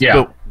resonators. Yeah.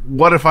 But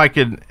what if I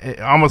could,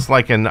 almost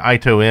like an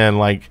Ito N,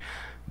 like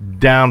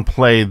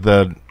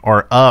downplay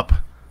or up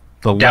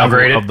the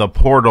level of the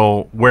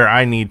portal where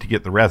I need to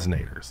get the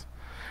resonators,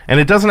 and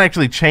it doesn't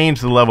actually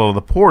change the level of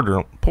the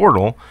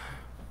portal,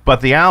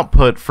 but the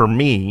output for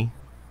me,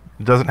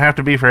 it doesn't have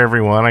to be for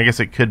everyone. I guess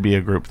it could be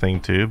a group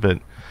thing too, but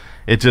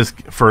it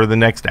just, for the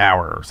next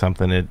hour or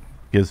something, it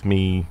gives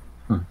me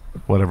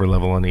whatever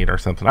level I need or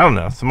something. I don't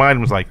know, some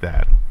items like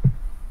that.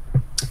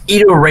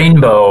 Ito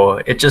Rainbow,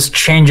 it just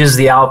changes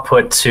the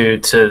output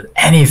to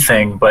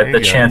anything, but the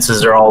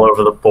chances are all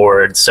over the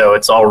board, so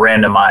it's all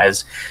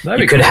randomized.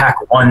 You could hack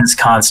 1s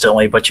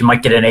constantly, but you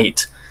might get an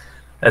 8.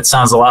 That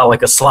sounds a lot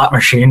like a slot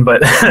machine,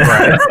 but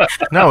right.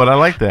 No, but I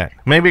like that.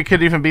 Maybe it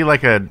could even be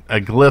like a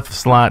glyph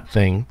slot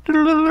thing.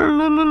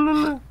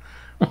 And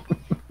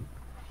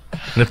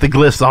if the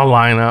glyphs all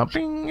line up,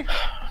 bing.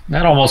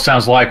 That almost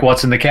sounds like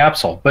what's in the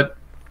capsule, but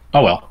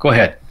oh well, go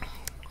ahead.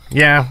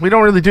 Yeah, we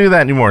don't really do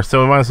that anymore,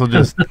 so we might as well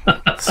just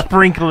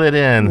sprinkle it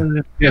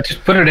in. Yeah,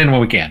 just put it in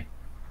when we can.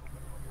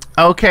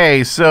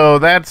 Okay, so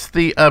that's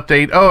the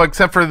update. Oh,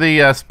 except for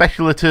the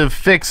speculative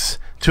fix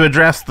to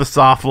address the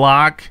soft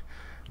lock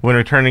when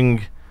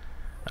returning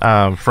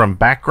from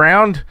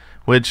background,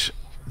 which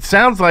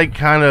sounds like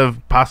kind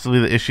of possibly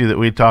the issue that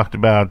we talked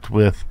about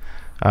with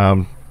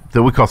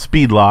that we call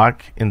speed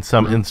lock in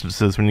some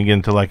instances when you get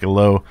into like a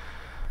low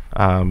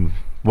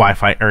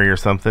Wi-Fi area or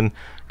something.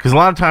 Because a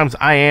lot of times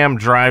I am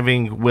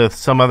driving with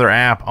some other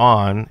app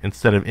on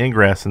instead of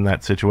Ingress in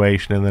that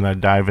situation, and then I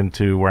dive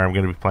into where I'm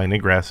going to be playing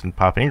Ingress and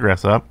pop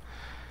Ingress up.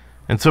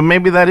 And so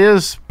maybe that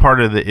is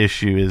part of the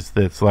issue, is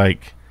that's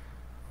like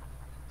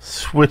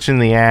switching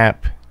the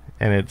app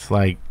and it's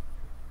like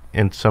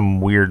in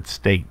some weird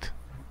state.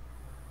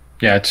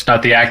 Yeah, it's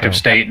not the active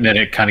state, and then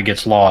it kind of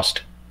gets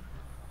lost.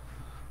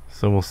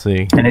 So we'll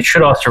see. And it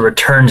should also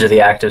return to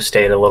the active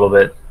state a little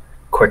bit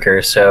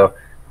quicker. So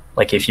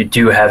like if you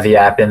do have the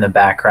app in the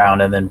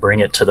background and then bring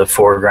it to the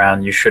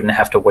foreground, you shouldn't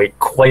have to wait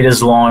quite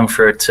as long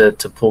for it to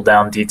pull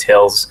down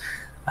details.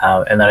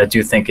 And then I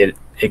do think it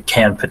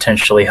can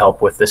potentially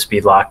help with the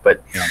speed lock,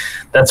 but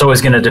that's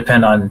always going to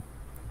depend on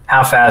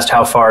how fast,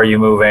 how far are you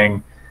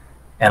moving,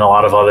 and a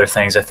lot of other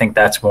things. I think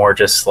that's more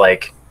just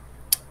like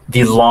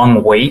the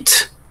long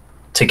wait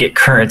to get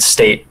current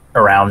state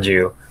around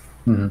you.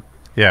 Mm-hmm.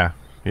 Yeah.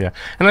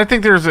 And I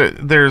think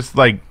there's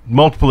like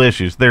multiple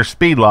issues. There's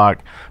speed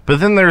lock,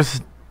 but then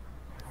there's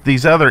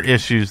these other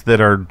issues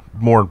that are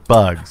more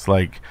bugs.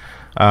 Like,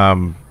 I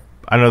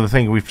know the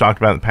thing we've talked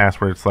about in the past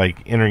where it's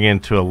like entering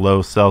into a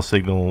low cell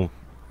signal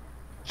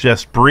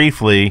just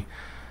briefly.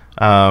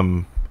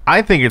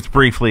 I think it's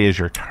briefly as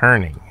you're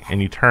turning,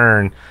 and you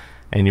turn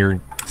and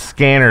your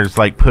scanner's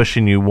like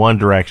pushing you one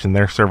direction.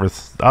 Their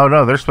service, oh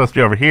no, they're supposed to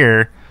be over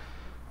here,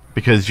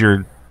 because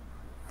you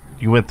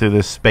went through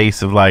this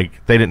space of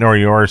like they didn't know where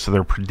you are, so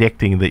they're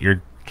predicting that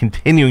you're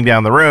continuing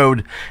down the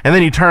road, and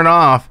then you turn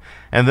off,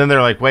 and then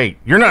they're like, wait,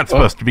 you're not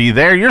supposed to be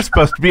there, you're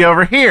supposed to be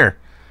over here,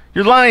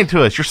 you're lying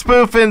to us, you're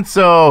spoofing,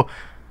 so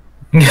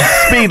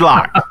speed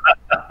lock.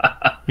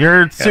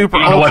 You're super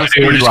ultra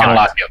speed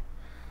lock.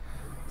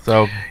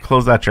 So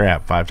close out your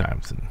app 5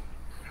 times.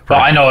 Well,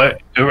 I know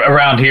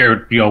around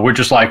here, we're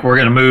just like, we're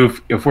going to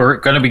move, if we're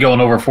going to be going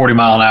over 40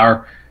 mile an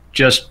hour,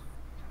 just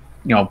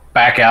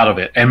back out of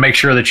it and make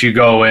sure that you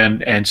go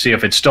in and see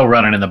if it's still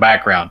running in the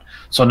background.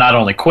 So not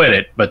only quit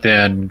it, but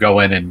then go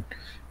in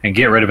and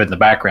get rid of it in the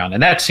background.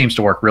 And that seems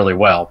to work really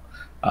well.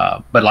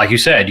 But like you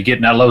said, you get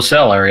in that low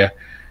cell area,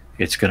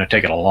 it's going to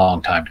take it a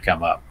long time to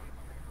come up.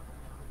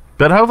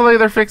 But hopefully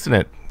they're fixing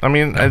it. I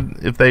mean,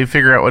 if they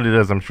figure out what it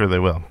is, I'm sure they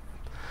will.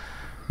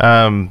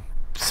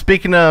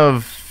 Speaking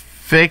of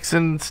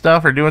fixing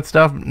stuff or doing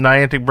stuff,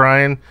 Niantic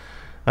Brian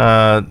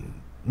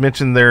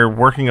mentioned they're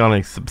working on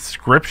a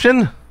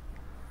subscription,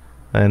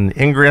 an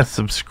Ingress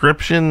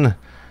subscription,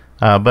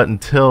 but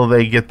until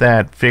they get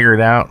that figured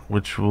out,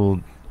 which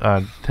will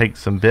take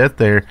some bit,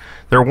 they're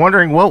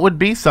wondering what would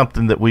be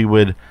something that we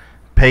would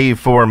pay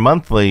for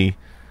monthly,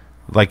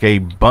 like a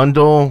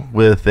bundle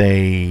with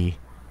a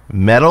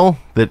medal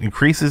that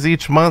increases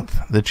each month,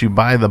 that you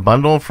buy the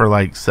bundle for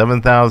like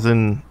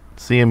 7,000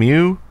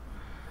 CMU.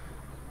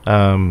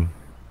 I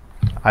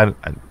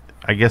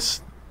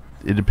guess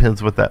it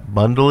depends what that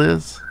bundle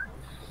is.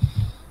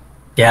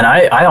 Yeah, and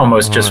I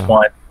almost just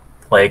want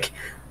like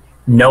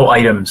no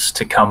items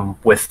to come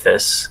with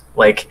this.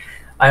 Like,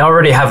 I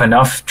already have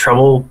enough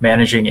trouble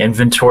managing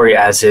inventory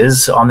as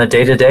is on the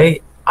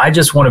day-to-day. I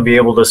just want to be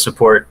able to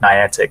support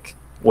Niantic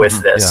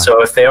with this. Yeah.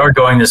 So if they are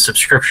going the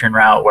subscription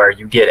route where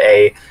you get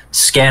a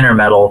scanner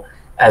medal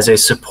as a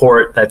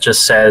support that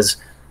just says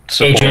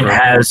agent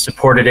has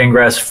supported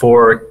Ingress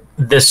for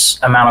this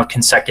amount of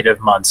consecutive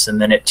months, and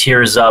then it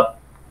tiers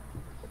up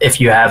if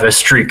you have a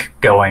streak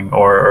going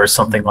or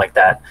something like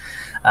that.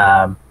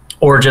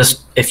 Or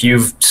just if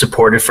you've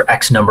supported for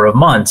X number of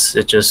months,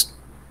 it just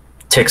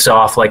ticks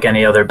off like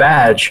any other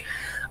badge.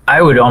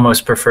 I would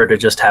almost prefer to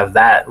just have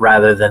that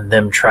rather than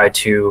them try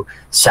to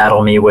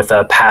saddle me with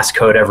a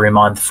passcode every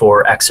month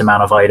for X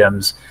amount of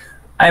items.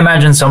 I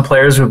imagine some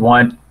players would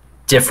want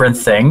different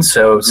things.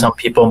 So some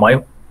people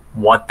might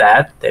want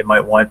that. They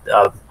might want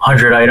a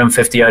 100 item,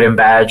 50 item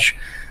badge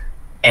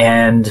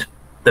and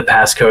the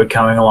passcode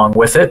coming along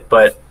with it.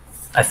 But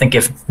I think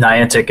if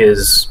Niantic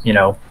is,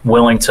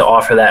 willing to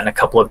offer that in a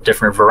couple of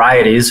different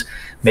varieties,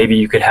 maybe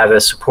you could have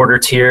a supporter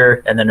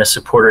tier and then a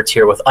supporter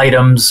tier with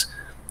items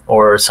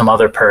or some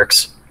other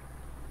perks.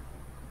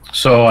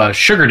 So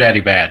sugar daddy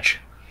badge.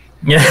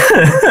 Yeah.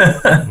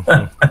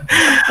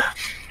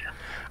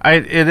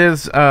 It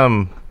is.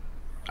 I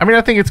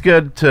think it's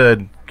good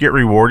to get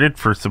rewarded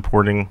for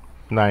supporting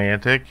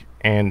Niantic,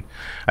 and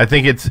I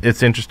think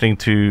it's interesting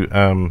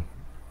to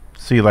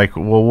see, like,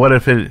 well, what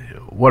if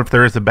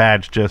there is a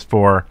badge just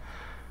for,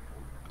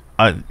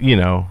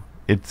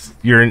 it's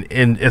you're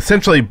in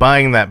essentially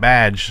buying that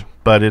badge,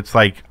 but it's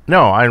like,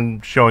 no,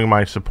 I'm showing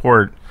my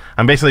support.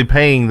 I'm basically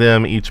paying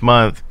them each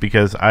month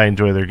because I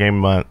enjoy their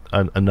game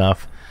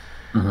enough,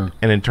 and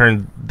in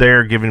turn,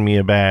 they're giving me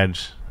a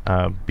badge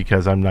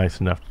because I'm nice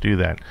enough to do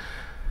that.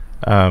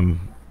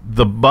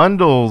 The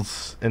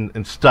bundles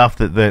and stuff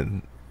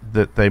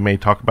that they may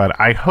talk about,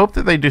 I hope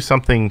that they do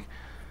something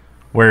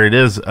where it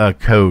is a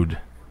code.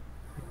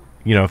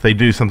 If they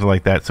do something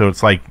like that, so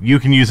it's like you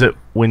can use it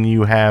when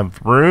you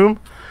have room,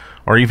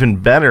 or even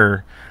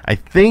better, I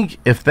think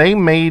if they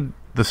made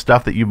the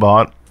stuff that you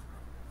bought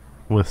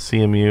with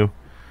CMU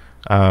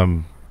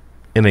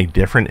in a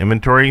different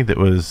inventory that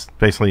was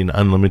basically an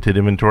unlimited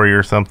inventory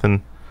or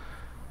something,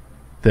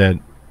 that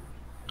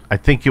I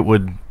think they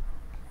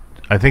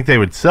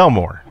would sell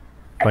more.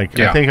 Like,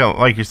 I think,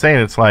 like you're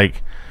saying, it's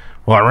like,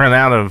 well,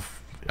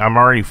 I'm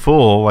already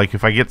full. Like,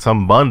 if I get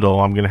some bundle,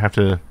 I'm going to have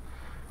to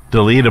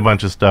delete a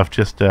bunch of stuff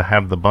just to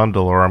have the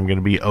bundle, or I'm going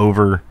to be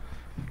over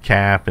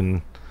cap,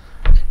 and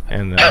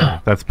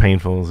that's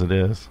painful as it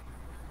is.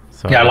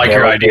 So, I like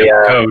your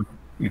idea of code.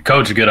 Your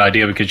code's a good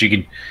idea because you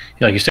can,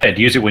 like you said,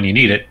 use it when you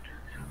need it.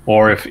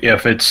 Or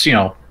if it's,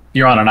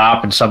 you're on an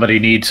op and somebody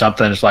needs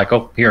something, it's like,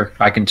 oh, here,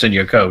 I can send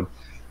you a code.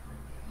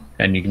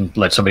 And you can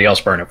let somebody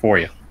else burn it for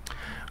you.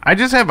 I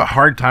just have a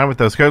hard time with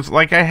those codes.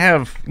 Like, I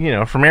have,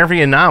 from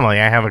every anomaly,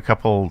 I have a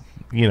couple,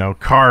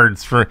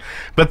 cards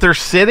but they're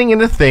sitting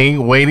in a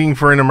thing waiting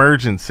for an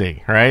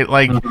emergency, right?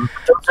 Like, those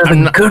are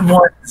the good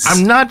ones.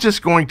 I'm not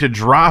just going to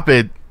drop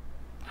it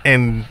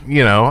and,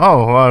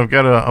 I've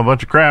got a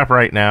bunch of crap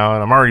right now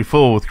and I'm already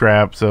full with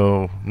crap,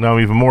 so now I'm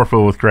even more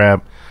full with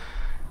crap.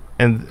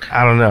 And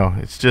I don't know.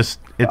 It's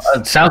just,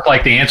 it sounds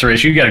like the answer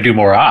is you got to do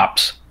more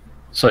ops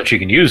so that you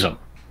can use them.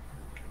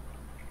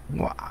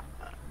 Well,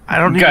 I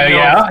don't even know.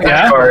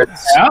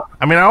 Yeah.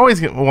 I mean, I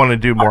always want to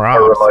do more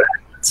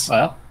ops.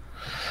 Well,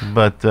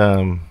 but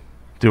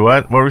do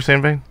what? What were you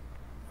saying, Vane?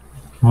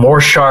 More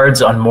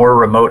shards on more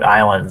remote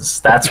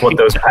islands. That's what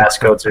those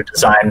passcodes are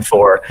designed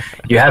for.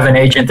 You have an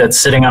agent that's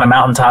sitting on a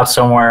mountaintop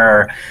somewhere,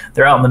 or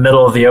they're out in the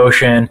middle of the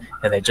ocean,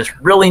 and they just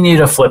really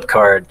need a flip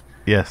card.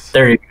 Yes.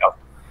 There you go.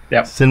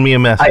 Yep. Send me a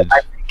message.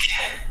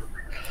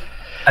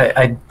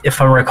 I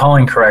if I'm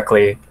recalling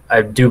correctly,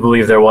 I do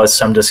believe there was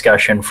some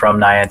discussion from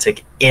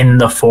Niantic in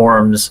the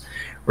forums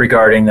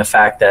regarding the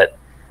fact that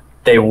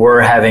they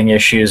were having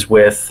issues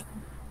with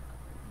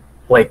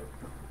like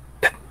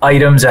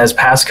items as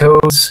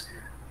passcodes,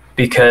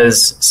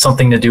 because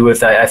something to do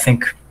with, I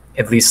think,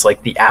 at least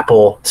like the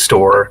Apple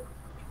Store.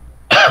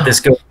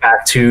 This goes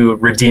back to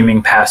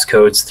redeeming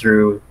passcodes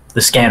through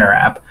the scanner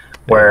app,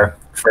 where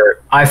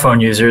for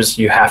iPhone users,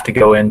 you have to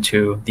go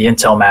into the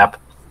Intel map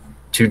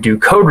to do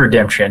code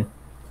redemption.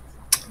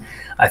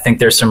 I think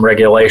there's some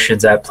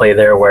regulations at play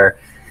there where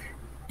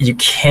you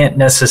can't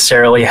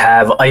necessarily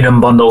have item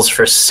bundles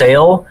for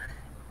sale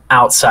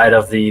outside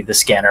of the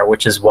scanner,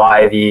 which is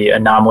why the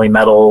anomaly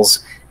medals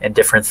and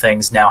different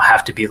things now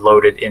have to be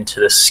loaded into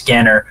the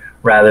scanner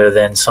rather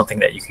than something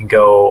that you can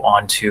go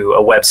onto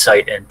a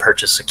website and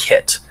purchase a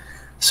kit.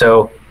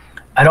 So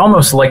I'd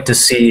almost like to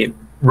see,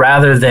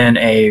 rather than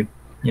a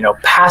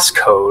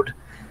passcode,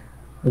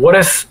 what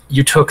if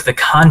you took the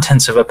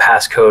contents of a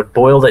passcode,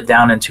 boiled it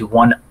down into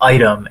one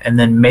item, and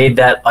then made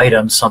that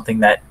item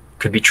something that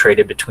could be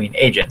traded between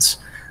agents?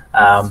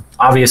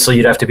 Obviously,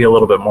 you'd have to be a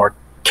little bit more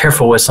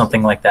careful with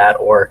something like that,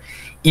 or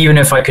even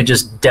if I could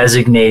just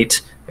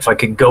designate, if I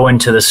could go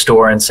into the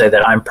store and say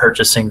that I'm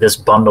purchasing this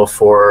bundle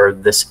for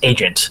this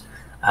agent,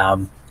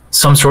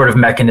 some sort of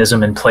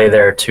mechanism in play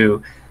there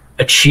to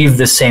achieve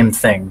the same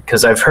thing.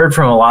 Because I've heard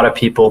from a lot of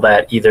people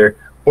that either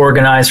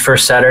organize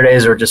First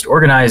Saturdays or just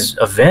organize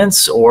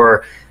events,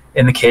 or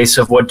in the case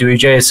of what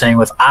DeweyJ is saying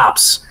with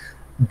ops,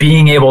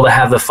 being able to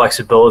have the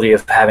flexibility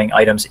of having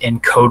items in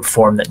code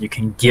form that you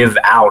can give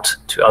out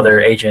to other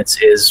agents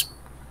is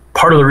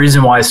part of the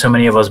reason why so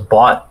many of us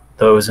bought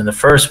those in the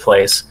first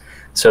place.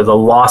 So the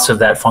loss of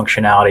that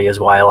functionality is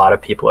why a lot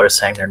of people are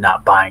saying they're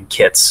not buying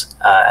kits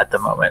at the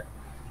moment.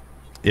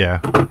 Yeah,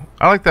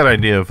 I like that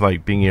idea of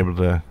like being able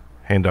to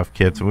hand off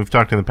kits, and we've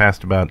talked in the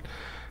past about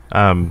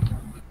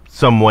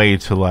some way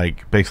to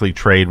like basically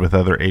trade with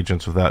other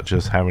agents without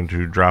just having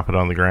to drop it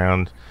on the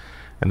ground.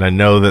 And I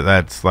know that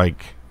that's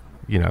like,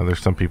 there's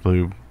some people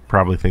who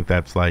probably think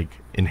that's like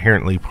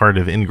inherently part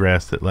of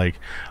Ingress, that like,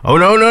 oh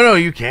no,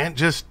 you can't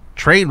just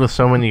trade with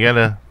someone, you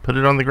gotta put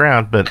it on the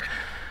ground. But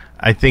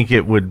I think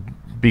it would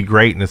be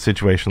great in a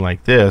situation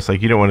like this.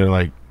 Like, you don't want to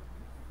like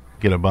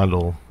get a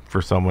bundle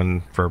for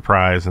someone for a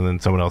prize and then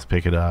someone else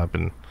pick it up,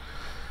 and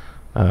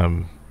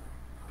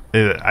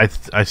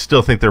I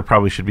still think there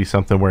probably should be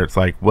something where it's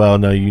like, well,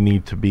 no, you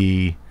need to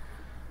be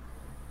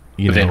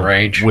within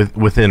range,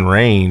 within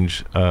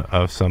range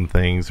of some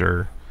things,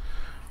 or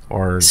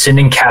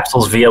sending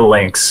capsules via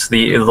links.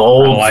 The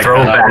old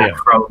throwback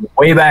from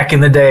way back in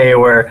the day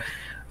where they're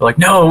like,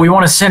 no, we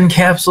want to send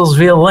capsules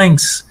via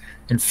links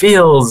and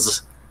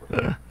fields.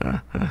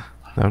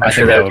 I'm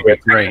sure that would be a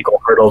technical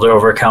hurdle to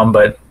overcome,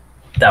 but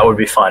that would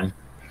be fun.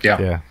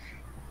 Yeah.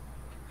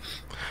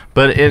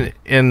 But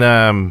in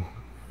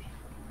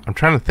I'm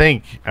trying to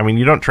think. I mean,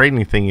 you don't trade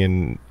anything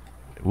in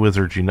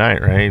Wizards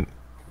Unite, right?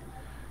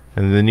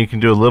 And then you can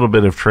do a little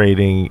bit of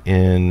trading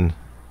in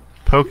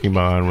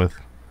Pokemon with.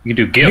 You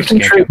can do gifts. You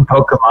can trade in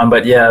Pokemon,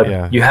 but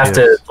you have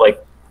to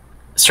like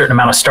a certain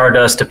amount of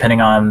Stardust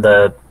depending on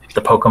the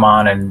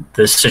Pokemon and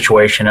the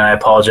situation. And I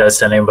apologize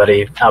to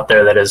anybody out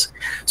there that is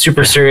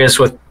super serious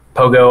with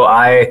Pogo.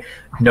 I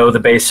know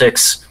the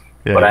basics,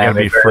 but I am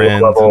be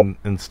friends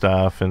and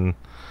stuff, and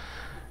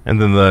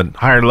then the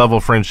higher level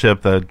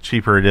friendship, the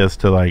cheaper it is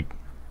to like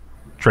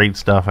trade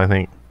stuff, I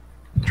think.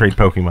 Trade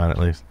Pokemon, at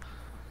least.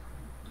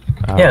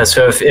 Yeah,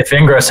 so if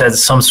Ingress had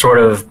some sort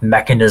of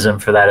mechanism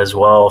for that as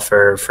well,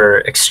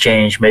 for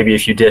exchange, maybe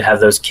if you did have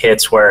those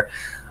kits where,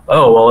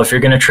 oh, well, if you're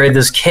going to trade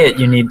this kit,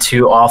 you need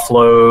to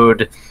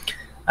offload,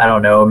 I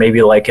don't know,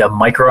 maybe like a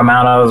micro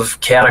amount of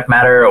chaotic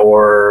matter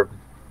or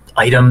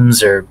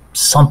items or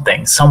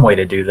something, some way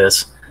to do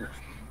this.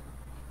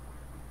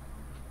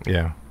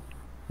 Yeah.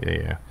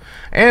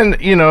 And,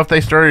 if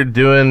they started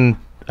doing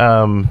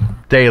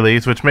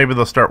dailies, which maybe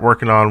they'll start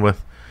working on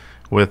with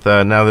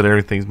now that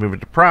everything's moving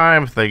to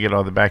Prime, if they get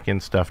all the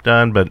back-end stuff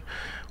done, but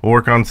we'll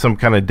work on some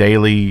kind of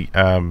daily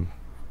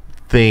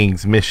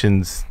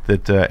missions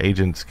that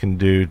agents can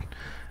do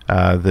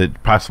that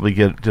possibly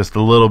get just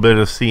a little bit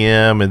of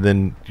CM, and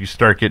then you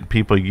start getting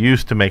people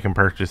used to making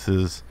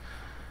purchases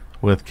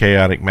with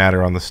chaotic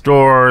matter on the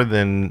store.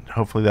 Then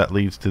hopefully that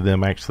leads to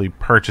them actually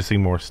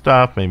purchasing more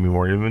stuff, maybe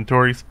more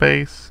inventory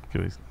space.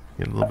 Can we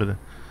get a little bit of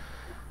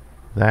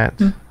that?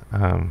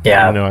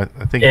 Yeah,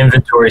 I think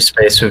inventory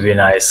space would be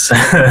nice.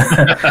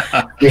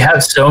 We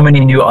have so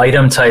many new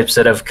item types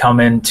that have come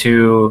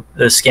into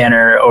the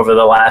scanner over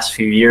the last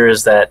few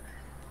years that,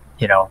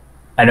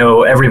 I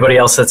know everybody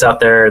else that's out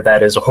there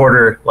that is a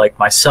hoarder like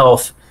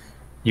myself,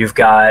 you've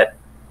got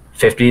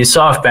 50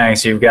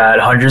 SoftBanks, you've got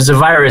hundreds of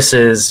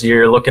viruses,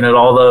 you're looking at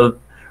all the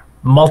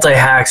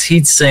multi-hacks,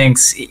 heat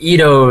sinks,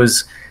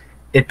 EDOs.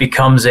 It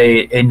becomes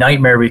a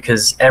nightmare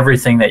because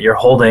everything that you're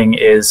holding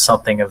is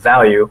something of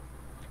value,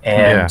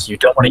 and you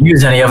don't want to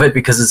use any of it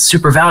because it's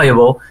super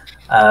valuable.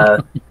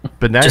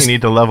 But now you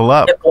need to level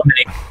up.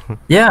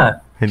 Yeah.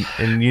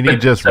 And you need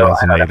just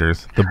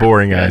resonators, the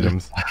boring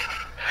items.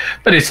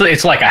 But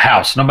it's like a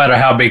house. No matter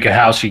how big a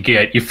house you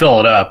get, you fill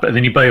it up, and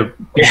then you build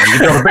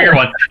a bigger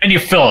one, and you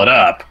fill it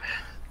up.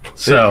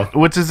 So,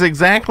 which is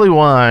exactly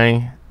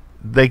why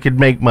they could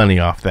make money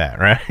off that,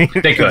 right?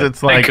 They could.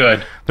 It's like, they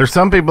could. There's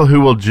some people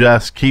who will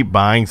just keep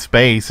buying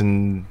space,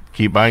 and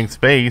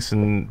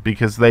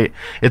because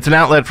it's an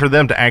outlet for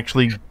them to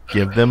actually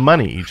give them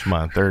money each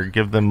month, or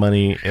give them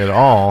money at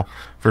all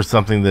for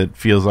something that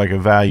feels like a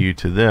value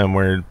to them.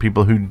 Where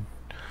people who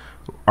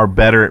are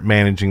better at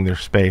managing their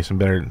space and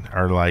better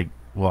are like,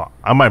 well,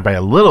 I might buy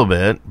a little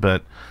bit,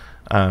 but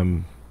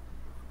I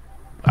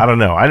don't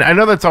know. I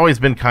know that's always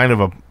been kind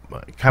of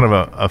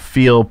a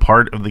feel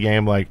part of the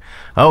game, like,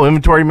 oh,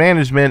 inventory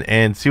management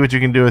and see what you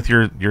can do with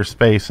your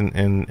space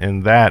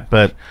and that.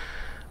 But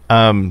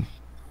at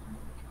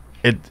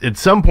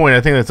some point,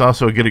 I think that's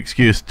also a good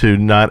excuse to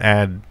not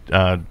add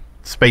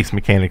space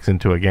mechanics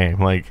into a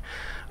game. Like,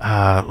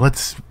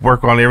 let's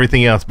work on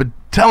everything else, but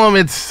tell them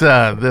it's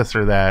this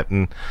or that.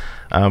 And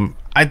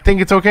I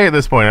think it's okay at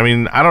this point. I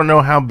mean, I don't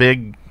know how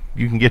big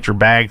you can get your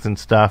bags and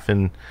stuff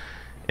and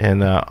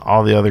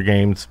all the other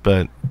games,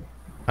 but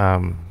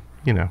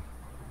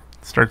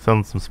start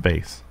selling some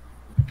space.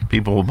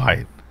 People will buy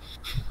it.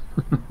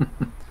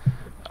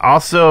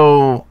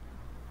 Also,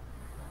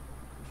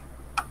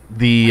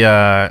 the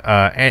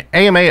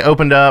AMA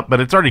opened up,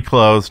 but it's already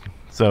closed,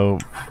 so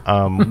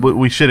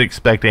we should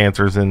expect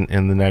answers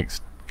in the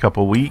next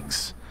couple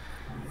weeks.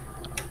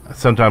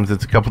 Sometimes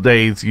it's a couple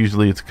days,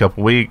 usually it's a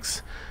couple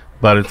weeks,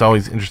 but it's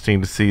always interesting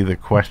to see the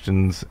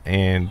questions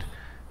and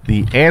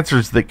the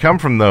answers that come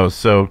from those.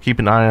 So keep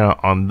an eye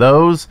out on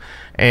those,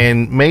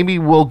 and maybe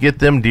we'll get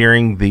them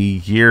during the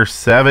Year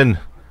 7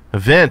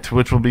 event,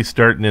 which will be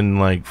starting in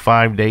like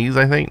 5 days,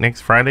 I think.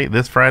 This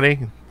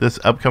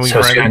upcoming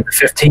Friday. The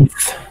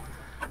 15th.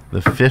 The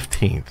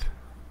 15th.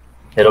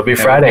 It'll be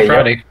Friday.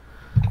 Friday.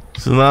 Yep.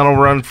 So that'll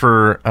run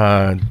for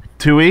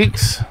 2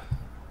 weeks.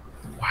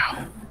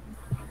 Wow.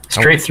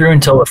 Straight through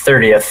until the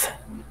 30th.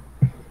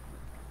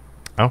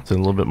 Oh, it's a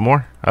little bit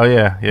more. Oh,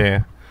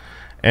 yeah.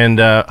 And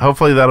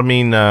hopefully that'll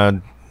mean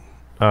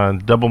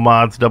double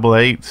mods, double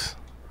 8s,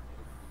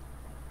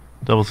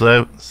 double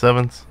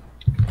 7s.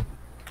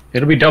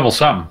 It'll be double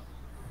something.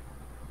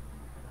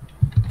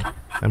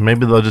 And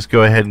maybe they'll just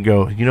go ahead and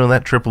go,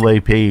 that triple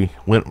AP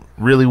went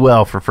really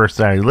well for first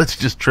Saturday. Let's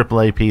just triple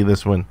AP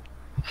this one.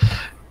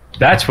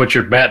 That's what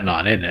you're betting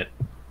on, isn't it?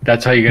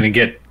 That's how you're going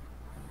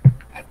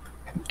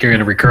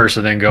to recurse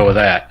and then go with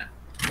that.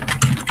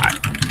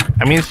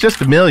 I mean, it's just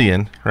 $1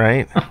 million,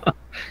 right?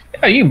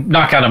 Yeah, you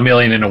knock out $1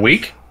 million in a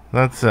week.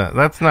 That's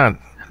not,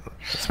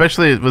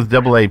 especially with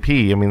double AP.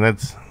 I mean,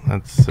 that's.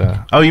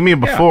 Oh, you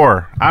mean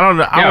before? Yeah. I don't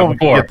know. I won't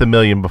get the $1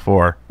 million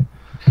before.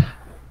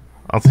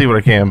 I'll see what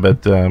I can,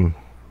 but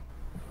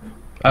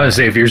I would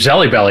say if you're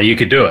Zelly Belly, you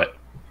could do it,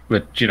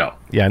 but yeah,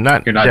 you're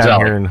not down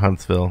Zelly. Here in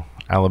Huntsville,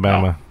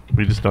 Alabama. No.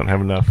 We just don't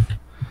have enough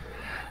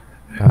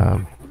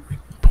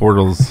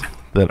portals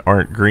that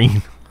aren't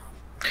green.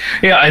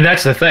 Yeah, and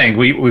that's the thing.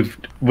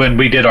 When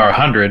we did our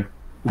 100,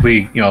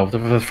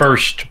 the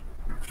first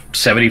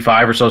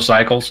 75 or so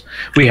cycles,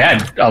 we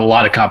had a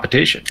lot of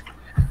competition,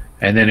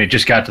 and then it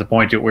just got to the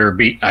point that we were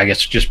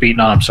beating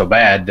on them so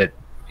bad that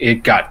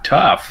it got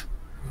tough.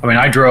 I mean,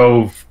 I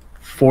drove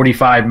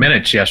 45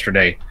 minutes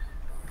yesterday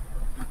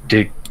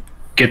to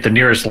get the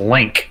nearest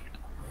link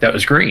that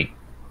was green.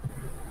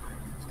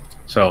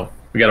 So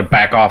we got to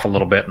back off a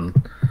little bit and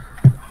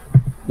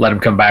let them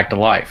come back to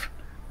life.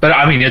 But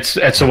I mean, it's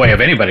the way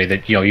of anybody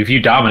that, if you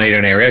dominate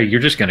an area, you're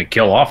just going to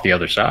kill off the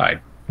other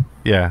side.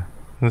 Yeah.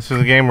 This is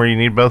a game where you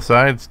need both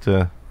sides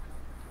to,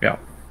 Yeah.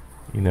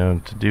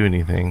 To do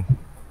anything.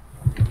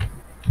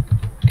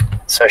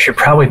 So I should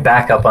probably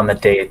back up on the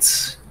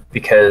dates,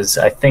 because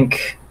I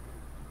think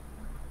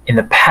in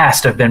the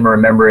past I've been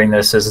remembering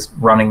this as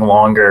running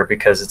longer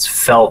because it's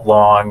felt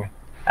long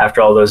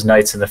after all those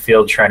nights in the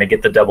field trying to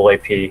get the double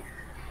AP.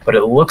 But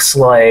it looks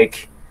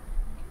like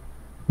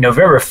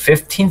November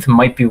 15th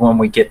might be when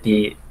we get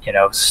the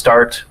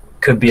start.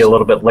 Could be a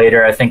little bit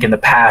later. I think in the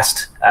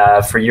past,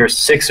 for year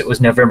 6, it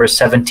was November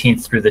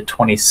 17th through the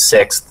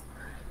 26th.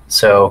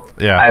 So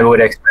yeah. I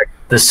would expect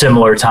the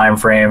similar time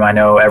frame. I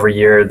know every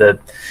year that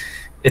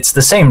it's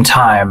the same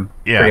time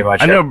pretty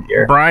much. I know every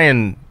year.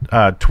 Brian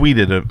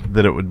tweeted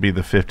that it would be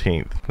the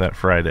 15th, that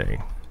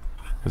Friday,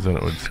 is when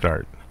it would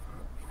start.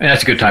 And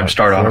that's a good time to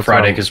start on a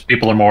Friday because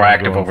people are more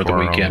active over the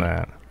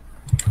weekend.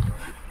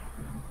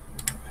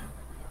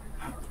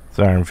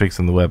 Sorry, I'm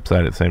fixing the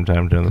website at the same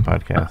time doing the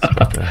podcast.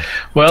 But,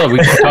 well, we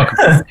can talk.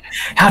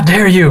 How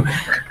dare you?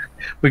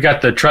 We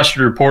got the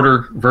Trusted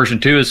Reporter version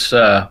 2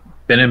 has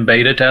been in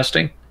beta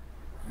testing,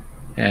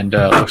 and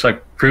looks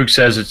like Krug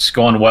says it's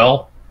going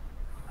well,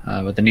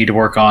 but they need to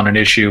work on an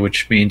issue,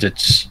 which means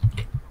it's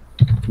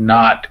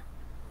not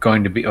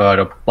going to be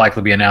it'll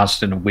likely be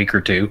announced in a week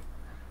or two.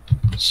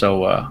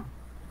 So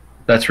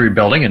that's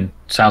rebuilding, and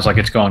sounds like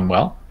it's going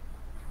well.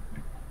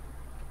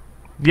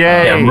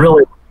 Yay! I'm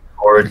really looking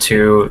forward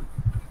to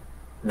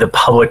the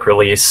public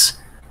release.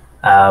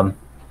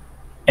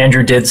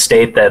 Andrew did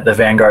state that the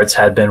Vanguards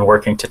had been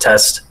working to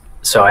test,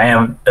 so I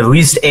am at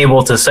least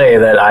able to say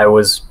that I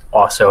was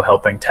also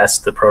helping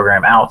test the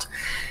program out.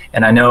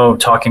 And I know,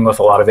 talking with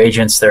a lot of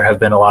agents, there have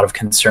been a lot of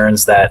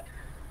concerns that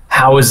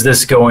how is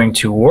this going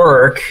to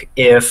work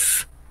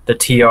if the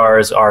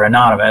TRs are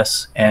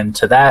anonymous? And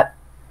to that,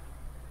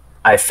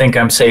 I think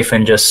I'm safe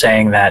in just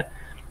saying that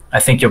I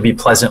think you'll be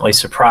pleasantly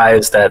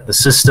surprised that the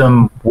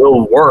system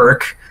will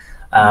work.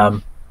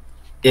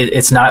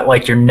 It's not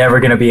like you're never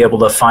going to be able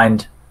to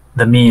find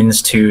the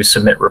means to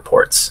submit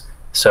reports.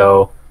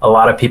 So a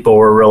lot of people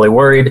were really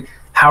worried,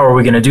 how are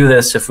we going to do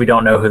this if we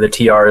don't know who the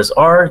TRs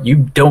are? You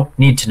don't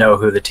need to know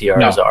who the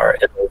TRs are.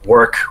 It will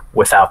work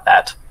without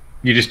that.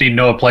 You just need to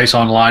know a place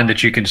online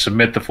that you can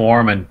submit the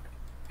form and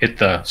hit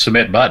the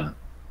submit button.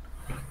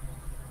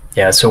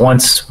 Yeah, so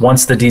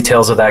once the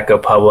details of that go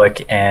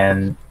public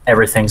and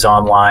everything's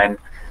online,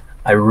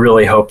 I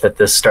really hope that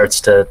this starts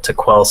to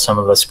quell some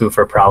of the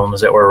spoofer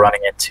problems that we're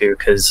running into,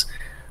 because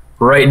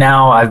right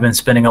now I've been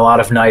spending a lot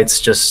of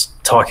nights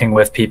just talking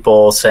with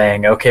people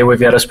saying, okay, we've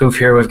got a spoof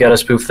here, we've got a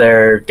spoof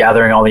there,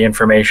 gathering all the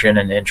information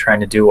and trying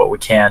to do what we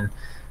can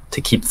to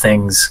keep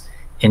things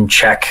in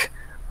check.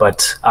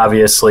 But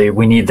obviously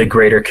we need the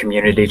greater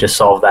community to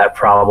solve that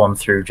problem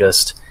through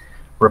just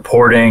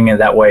reporting, and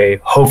that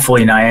way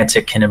hopefully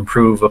Niantic can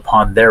improve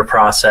upon their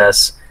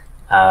process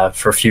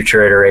for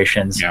future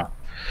iterations. Yeah.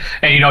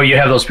 And you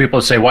have those people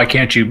that say, why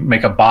can't you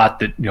make a bot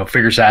that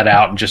figures that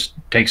out and just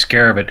takes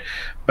care of it?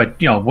 But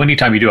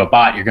anytime you do a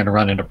bot, you're going to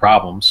run into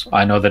problems.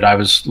 I know that I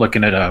was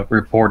looking at a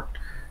report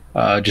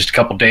just a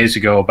couple days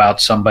ago about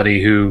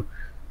somebody who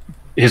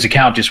his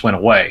account just went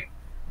away,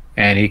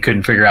 and he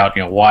couldn't figure out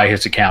why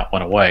his account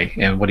went away.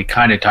 And what he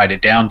kind of tied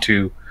it down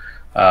to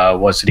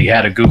was that he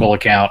had a Google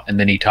account, and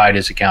then he tied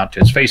his account to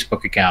his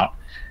Facebook account,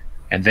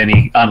 and then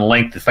he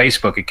unlinked the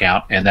Facebook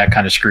account, and that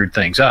kind of screwed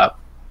things up.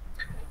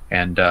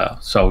 And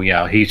so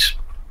yeah, he's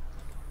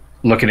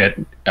looking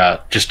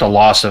at just a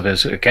loss of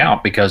his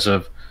account because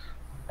of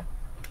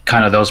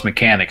kind of those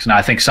mechanics. And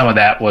I think some of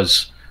that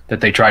was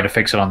that they tried to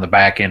fix it on the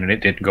back end and it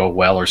didn't go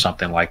well or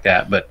something like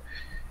that. But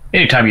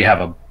anytime you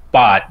have a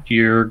bot,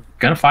 you're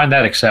going to find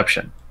that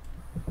exception,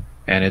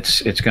 and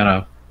it's going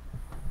to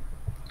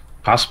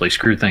possibly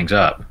screw things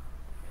up.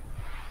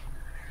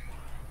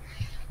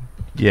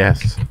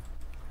 Yes.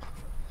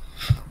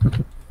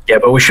 Yeah,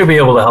 but we should be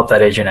able to help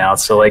that agent out.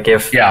 So like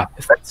if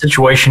that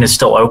situation is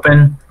still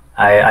open,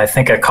 I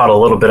think I caught a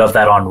little bit of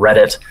that on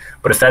Reddit,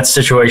 but if that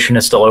situation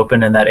is still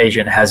open and that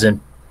agent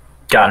hasn't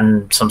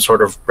gotten some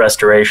sort of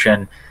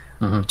restoration,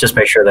 just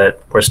make sure that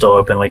we're still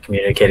openly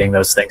communicating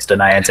those things to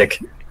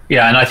Niantic.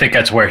 Yeah, and I think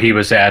that's where he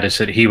was at, is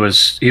that he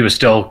was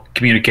still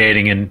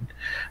communicating, and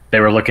they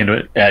were looking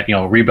at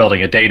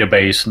rebuilding a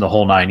database and the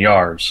whole 9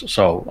 yards.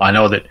 So I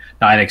know that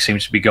Niantic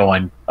seems to be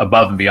going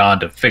above and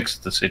beyond to fix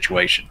the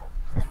situation.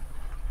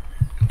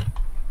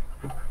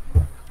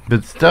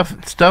 But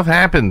stuff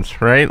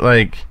happens, right?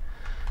 Like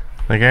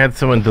I had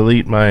someone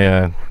delete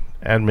my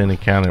admin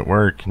account at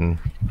work, and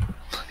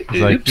it's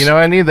like,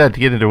 I need that to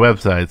get into a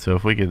website. So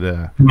if we could,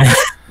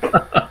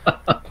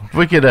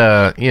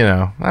 I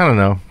don't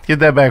know, get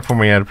that back for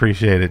me, I'd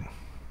appreciate it.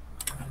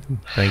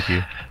 Thank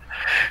you.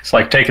 It's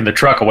like taking the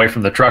truck away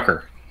from the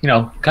trucker.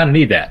 Kind of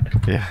need that.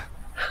 Yeah.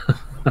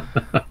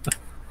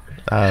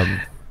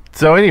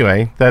 So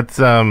anyway, that's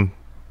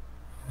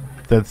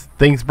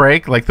things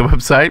break like the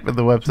website, but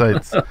the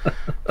website's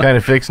kind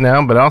of fixed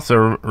now. But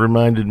also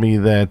reminded me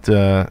that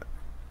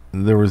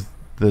there was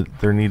that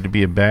there need to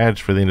be a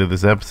badge for the end of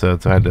this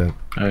episode, so I had to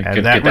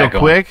add that real going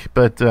quick.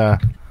 But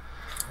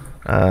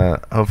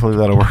hopefully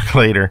that'll work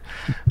later.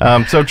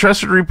 So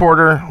Trusted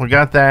Reporter, we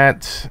got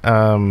that.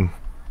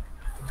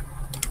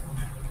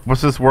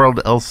 What's this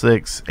World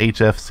L6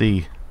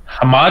 HFC?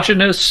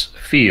 Homogeneous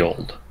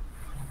field.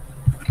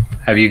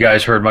 Have you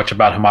guys heard much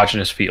about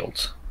homogeneous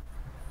fields?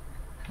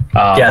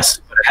 Yes,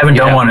 but I haven't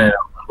done one in a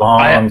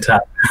long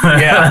time.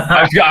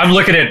 Yeah, I'm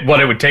looking at what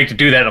it would take to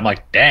do that. And I'm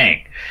like,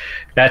 dang,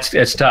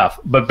 it's tough.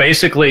 But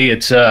basically,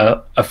 it's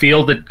a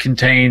field that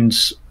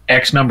contains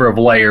X number of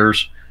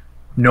layers,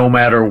 no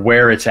matter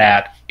where it's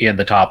at in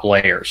the top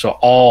layer. So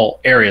all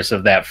areas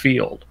of that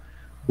field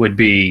would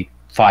be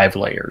 5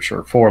 layers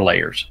or 4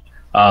 layers.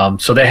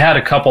 So they had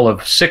a couple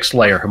of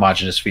 6-layer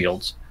homogeneous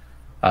fields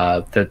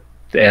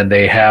and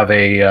they have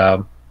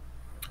a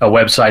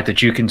website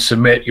that you can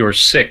submit your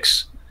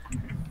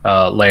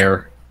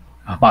 6-layer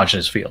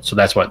homogeneous field. So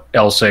that's what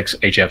L6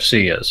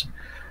 HFC is.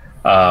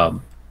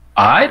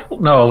 I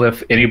don't know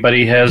if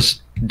anybody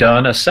has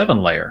done a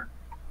 7-layer.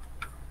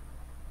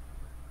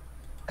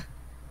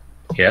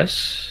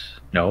 Yes?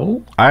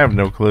 No? I have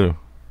no clue.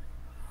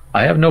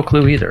 I have no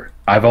clue either.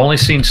 I've only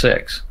seen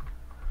 6.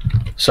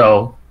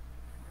 So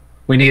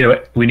we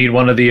need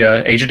one of the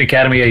Agent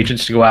Academy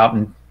agents to go out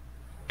and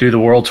do the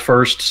world's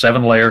first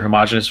 7-layer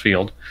homogeneous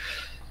field.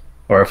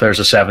 Or if there's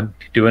a 7,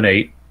 do an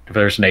 8. If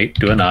there's an 8,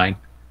 do a 9.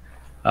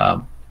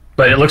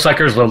 But it looks like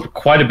there's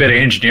quite a bit of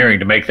engineering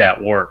to make that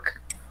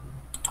work.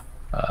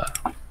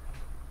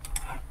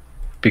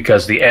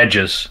 Because the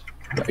edges,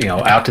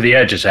 out to the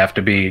edges have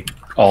to be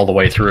all the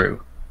way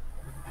through.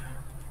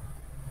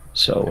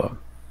 So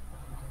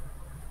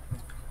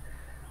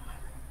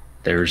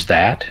there's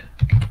that.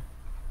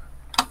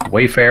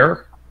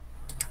 Wayfarer.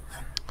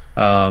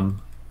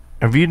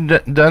 Have you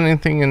done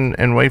anything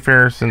in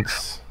Wayfarer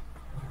since?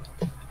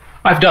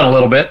 I've done a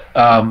little bit.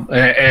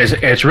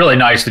 It's really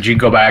nice that you can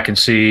go back and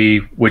see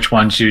which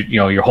ones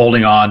you're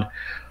holding on.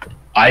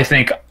 I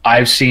think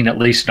I've seen, at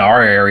least in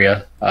our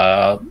area,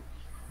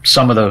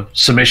 some of the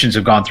submissions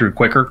have gone through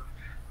quicker.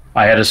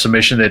 I had a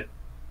submission that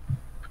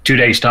 2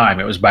 days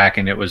time it was back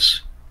and it was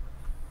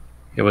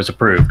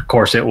approved. Of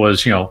course, it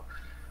was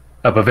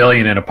a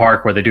pavilion in a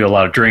park where they do a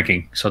lot of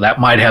drinking, so that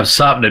might have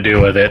something to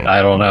do with it.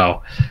 I don't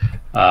know.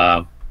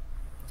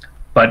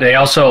 But they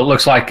also, it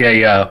looks like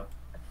the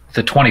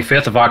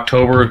 25th of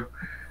October,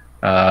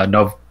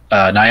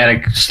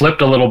 Niantic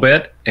slipped a little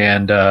bit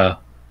and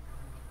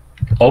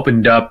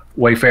opened up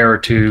Wayfarer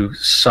to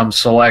some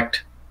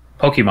select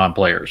Pokemon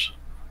players,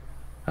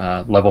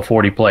 level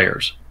 40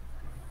 players.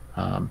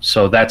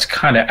 So that's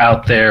kind of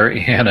out there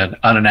in an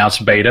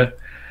unannounced beta.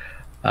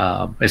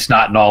 It's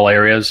not in all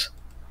areas.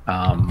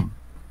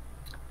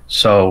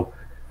 So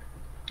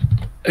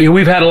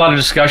we've had a lot of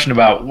discussion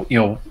about,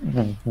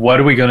 what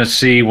are we going to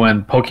see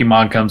when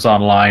Pokemon comes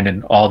online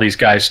and all these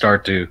guys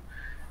start to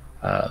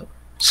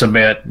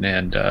submit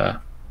and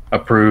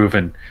approve,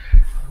 and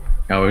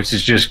is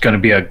this just going to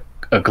be a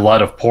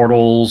glut of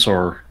portals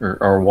or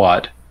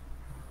what?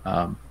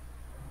 I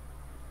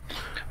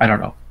don't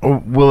know.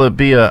 Will it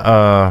be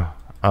a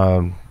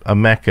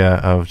mecca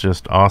of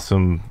just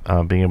awesome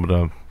being able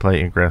to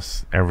play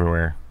Ingress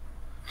everywhere?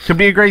 Could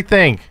be a great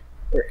thing.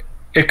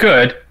 It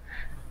could.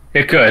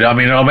 I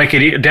mean, it'll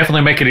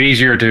definitely make it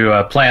easier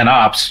to plan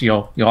ops.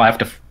 You don't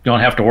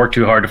have to work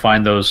too hard to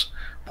find those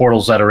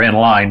portals that are in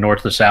line,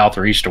 north to south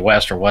or east to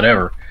west or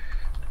whatever.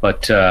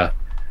 But I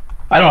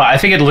don't know. I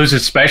think it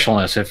loses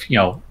specialness if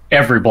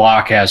every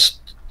block has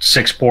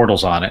 6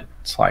 portals on it.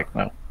 It's like,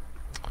 well,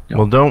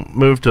 don't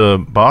move to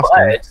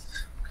Boston. But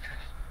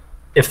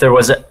if there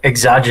was an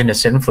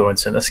exogenous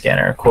influence in the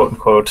scanner, quote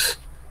unquote.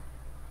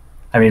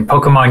 I mean,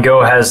 Pokemon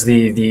Go has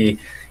the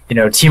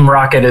Team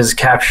Rocket has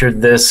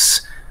captured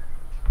this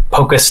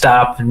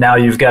Pokestop. Now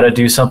you've got to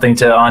do something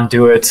to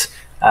undo it,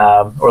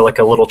 or like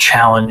a little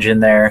challenge in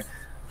there.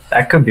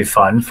 That could be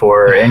fun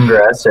for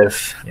Ingress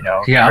if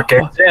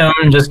Arcade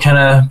Sim just kind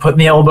of putting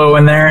the elbow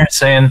in there,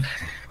 saying.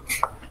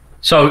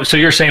 So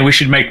you're saying we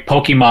should make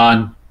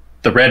Pokemon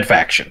the red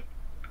faction?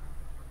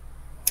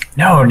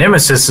 No,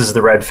 Nemesis is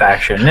the red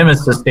faction.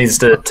 Nemesis needs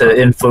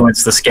to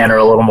influence the scanner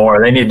a little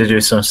more. They need to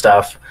do some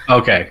stuff.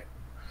 Okay.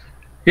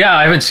 Yeah,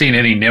 I haven't seen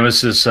any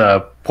Nemesis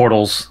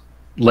portals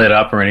lit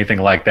up or anything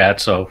like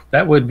that, so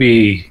that would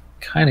be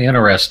kind of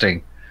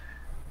interesting.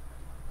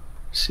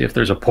 See if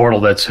there's a portal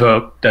that's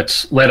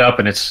lit up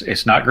and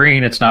it's not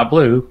green, it's not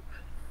blue.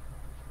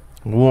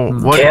 Well,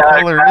 what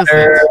color is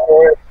it?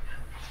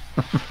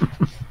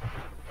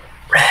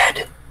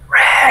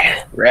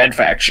 Red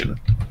faction.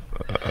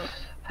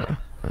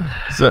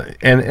 So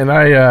and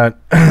I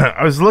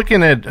I was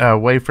looking at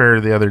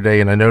Wayfarer the other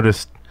day and I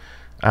noticed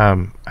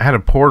I had a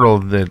portal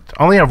that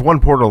only have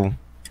one portal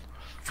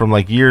from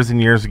like years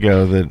and years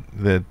ago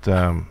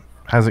that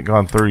hasn't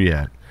gone through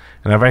yet,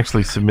 and I've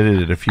actually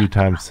submitted it a few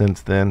times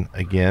since then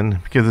again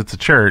because it's a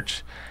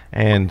church,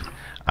 and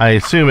I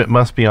assume it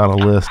must be on a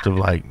list of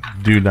like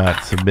do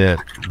not submit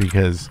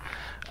because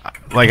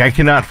like I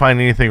cannot find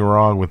anything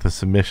wrong with the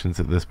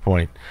submissions at this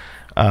point.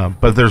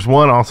 But there's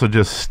one also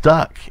just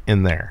stuck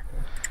in there.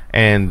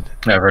 and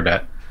I've heard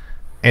that.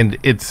 And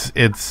it's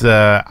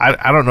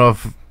I don't know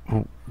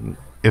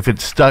if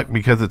it's stuck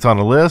because it's on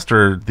a list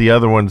or the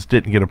other ones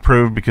didn't get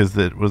approved because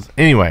it was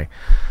anyway.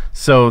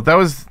 So that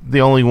was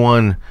the only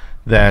one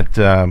that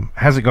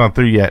hasn't gone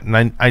through yet.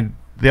 And I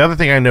the other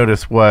thing I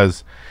noticed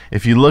was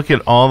if you look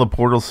at all the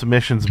portal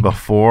submissions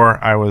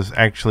before I was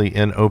actually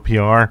in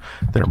OPR,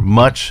 they're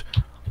much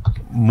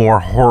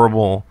more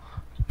horrible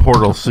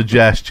portal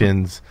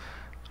suggestions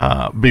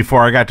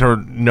before I got to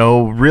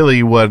know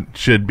really what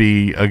should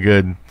be a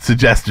good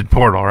suggested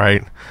portal,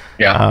 right?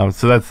 Yeah.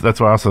 So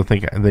that's why I also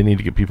think they need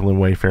to get people in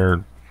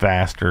Wayfair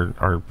fast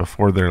or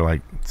before they're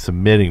like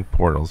submitting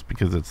portals,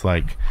 because it's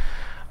like,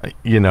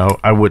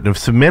 I wouldn't have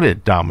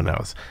submitted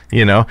Domino's.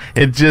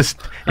 It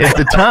just at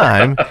the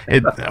time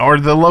or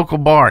the local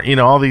bar.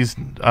 All these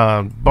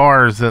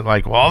bars that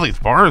like, well, all these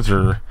bars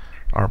are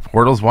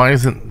portals. Why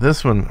isn't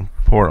this one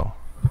a portal?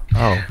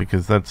 Oh,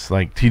 because that's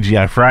like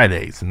TGI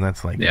Fridays, and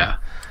that's like a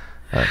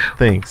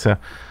thing. So,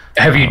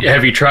 have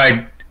you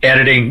tried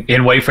editing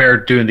in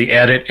Wayfair, doing the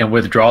edit and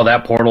withdraw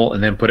that portal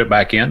and then put it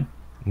back in?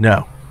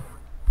 No.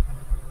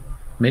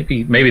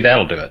 Maybe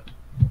that'll do it.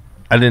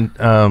 I didn't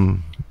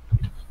know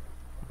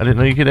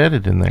you could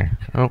edit in there.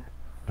 Oh,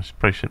 I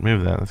probably shouldn't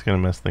move that. That's gonna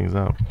mess things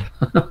up.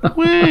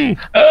 Whee!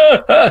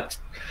 Oh,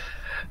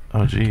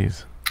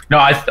 jeez. No,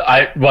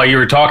 I while you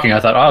were talking, I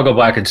thought I'll go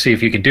back and see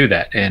if you can do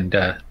that. And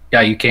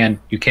yeah, you can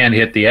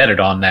hit the edit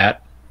on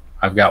that.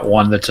 I've got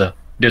one that's a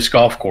disc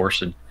golf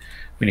course, and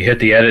when you hit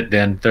the edit,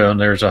 then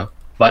there's a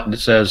button that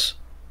says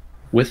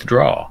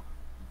withdraw.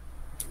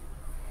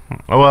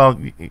 Well,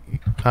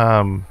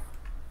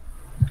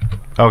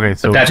 okay,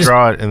 so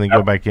withdraw it and then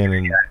go back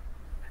in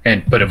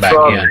and put it back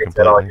in.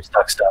 Get all your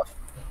stuck stuff.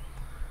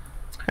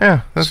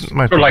 Yeah, that's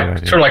my sort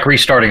of like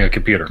restarting a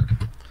computer.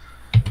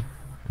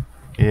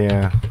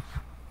 Yeah.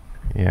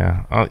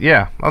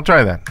 I'll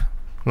try that.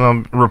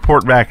 Well,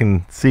 report back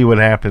and see what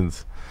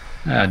happens.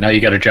 Now you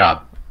got a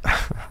job.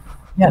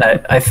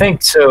 Yeah, I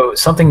think so.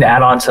 Something to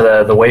add on to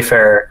the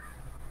Wayfair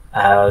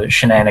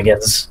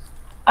shenanigans.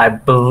 I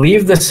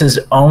believe this is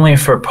only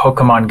for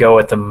Pokemon Go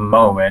at the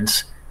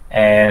moment,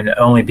 and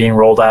only being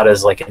rolled out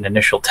as like an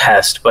initial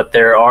test. But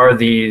there are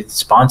the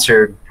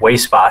sponsored way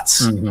spots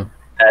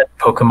that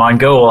Pokemon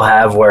Go will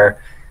have,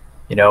 where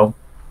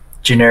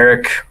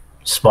generic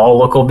small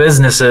local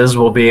businesses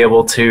will be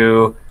able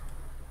to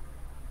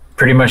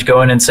pretty much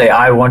go in and say,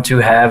 I want to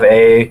have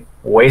a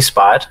way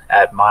spot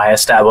at my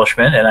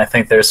establishment. And I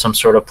think there's some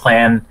sort of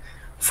plan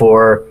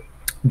for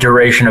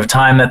duration of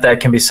time that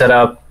can be set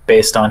up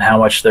based on how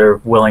much they're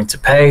willing to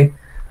pay.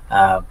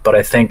 But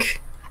I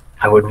think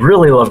I would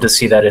really love to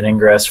see that in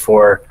Ingress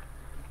for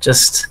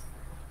just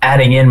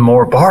adding in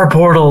more bar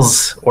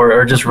portals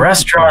or just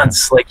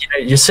restaurants. Like,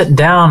 you're sitting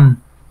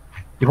down,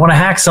 you want to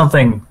hack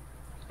something,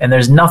 and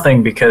there's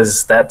nothing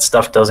because that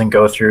stuff doesn't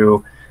go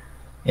through,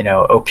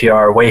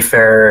 OPR,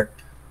 Wayfair,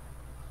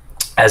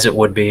 as it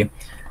would be.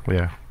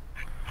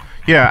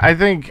 Yeah, I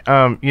think,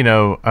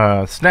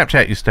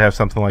 Snapchat used to have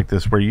something like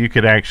this where you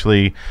could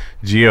actually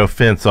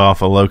geo-fence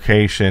off a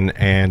location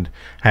and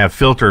have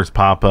filters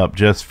pop up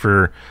just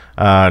for,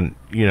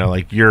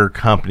 like your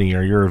company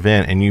or your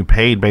event, and you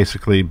paid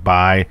basically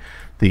by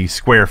the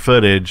square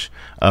footage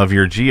of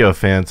your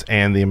geofence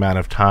and the amount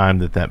of time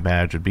that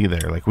badge would be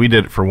there. Like, we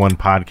did it for one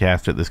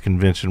podcast at this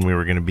convention we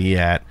were going to be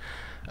at,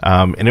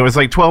 and it was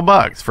like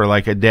 $12 for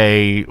like a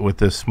day with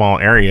this small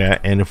area,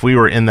 and if we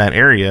were in that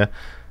area,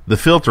 the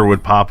filter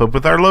would pop up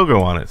with our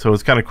logo on it. So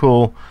it's kind of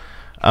cool.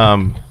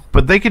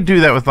 But they could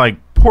do that with like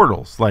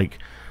portals, like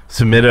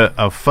submit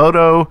a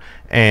photo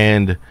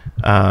and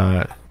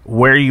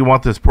where you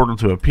want this portal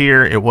to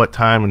appear, at what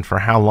time and for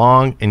how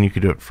long. And you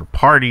could do it for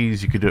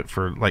parties. You could do it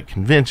for like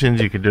conventions.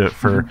 You could do it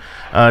for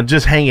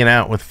just hanging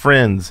out with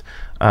friends.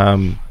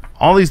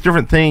 All these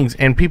different things,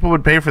 and people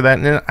would pay for that.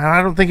 And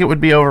I don't think it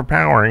would be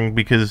overpowering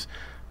because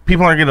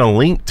people aren't going to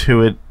link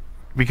to it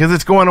because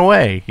it's going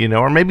away,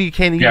 or maybe you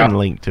can't even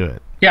link to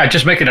it. Yeah,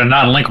 just make it a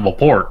non-linkable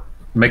port.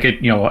 Make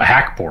it, a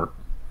hack port.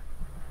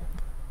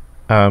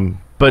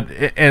 But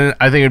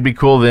I think it'd be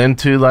cool then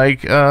to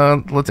like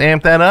let's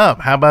amp that up.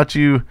 How about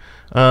you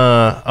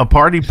a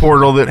party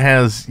portal that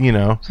has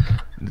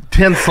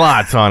 10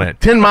 slots on it,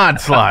 10 mod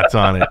slots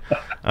on it.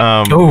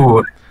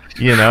 Ooh.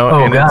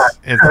 And God.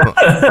 it's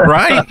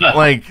right.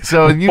 Like,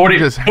 so you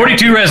 42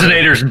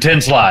 resonators and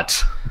 10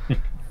 slots.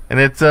 And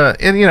it's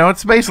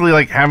it's basically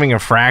like having a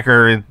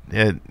fracker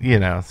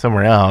at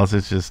somewhere else.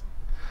 It's just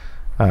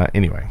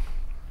anyway,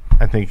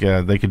 I think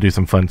they could do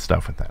some fun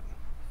stuff with that.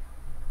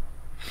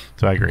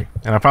 So I agree,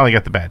 and I finally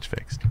got the badge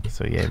fixed.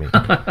 So yay me!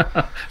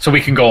 So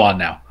we can go on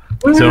now.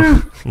 So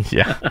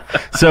yeah.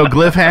 So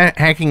glyph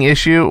hacking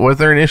issue. Was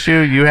there an issue?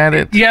 You had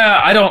it?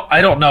 Yeah, I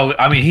don't know.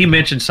 I mean, he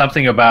mentioned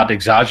something about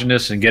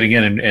exogenous and getting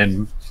in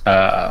and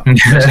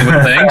messing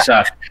with things.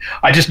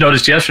 I just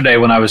noticed yesterday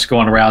when I was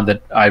going around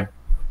that I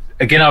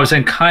was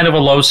in kind of a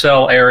low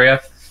cell area.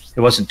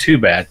 It wasn't too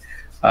bad,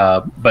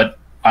 but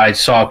I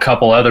saw a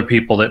couple other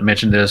people that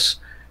mentioned this,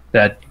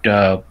 that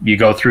you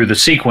go through the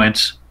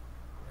sequence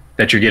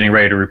that you're getting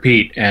ready to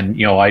repeat, and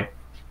I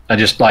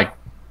just like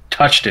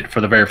touched it for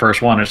the very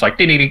first one. It's like,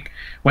 ding, ding, ding,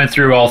 went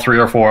through all 3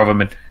 or 4 of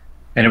them,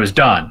 and it was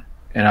done.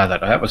 And I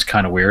thought, that was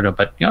kind of weird.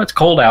 But, it's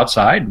cold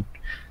outside.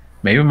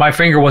 Maybe my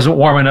finger wasn't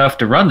warm enough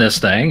to run this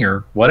thing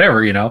or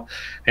whatever,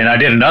 And I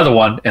did another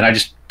one, and I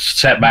just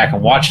sat back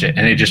and watched it,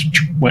 and it just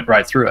went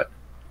right through it.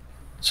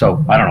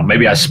 So, I don't know.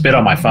 Maybe I spit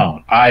on my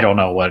phone. I don't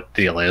know what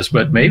the deal is,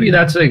 but maybe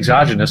that's the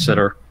exogenous that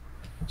are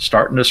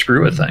starting to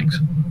screw with things.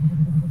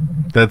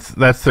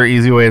 That's their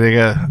easy way to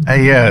go.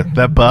 Hey, yeah,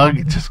 that bug,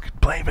 just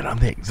blame it on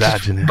the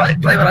exogenous. Blame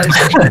it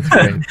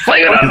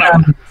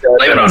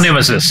on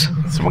Nemesis.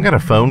 Someone got a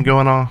phone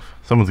going off?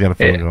 Someone's got a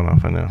phone going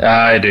off, I know.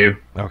 I do.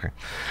 Okay.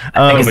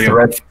 I think it's the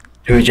red.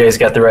 DeweyJ's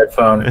got the red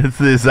phone. It's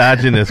the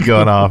exogenous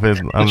going off.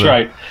 That's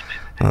right.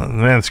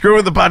 Man, screw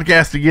with the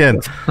podcast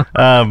again.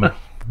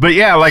 But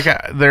yeah, like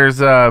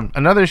there's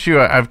another issue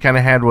I've kind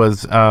of had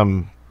was,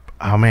 oh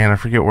man, I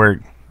forget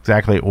where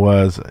exactly it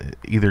was.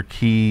 Either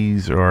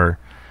keys or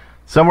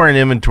somewhere in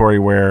inventory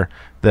where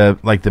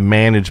the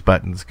manage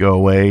buttons go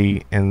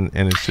away, and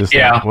it's just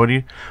like, what do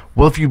you?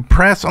 Well, if you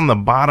press on the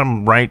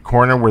bottom right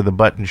corner where the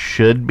button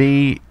should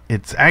be,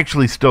 it's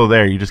actually still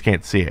there. You just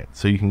can't see it,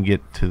 so you can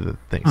get to the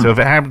thing. So if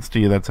it happens to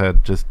you, that's how.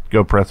 Just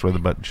go press where the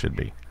button should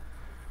be.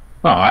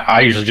 Well, I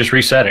usually just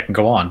reset it and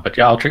go on, but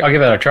yeah, I'll give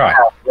that a try.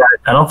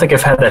 I don't think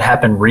I've had that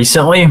happen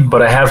recently,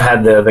 but I have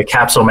had the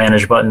capsule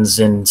manage buttons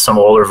in some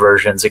older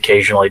versions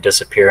occasionally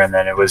disappear, and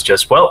then it was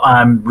just, well,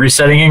 I'm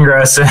resetting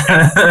Ingress.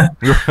 Time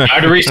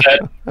to reset.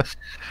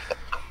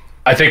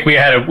 I think we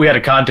had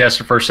a contest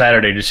the first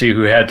Saturday to see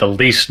who had the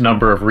least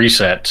number of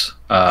resets.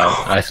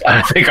 I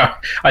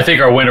think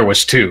our winner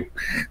was 2.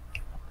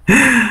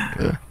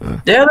 Yeah,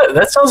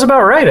 that sounds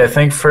about right. I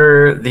think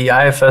for the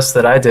IFS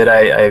that I did,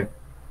 I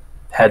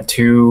had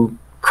 2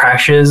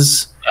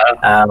 crashes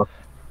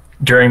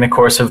during the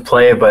course of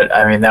play, but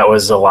I mean that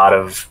was a lot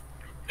of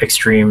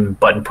extreme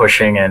button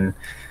pushing, and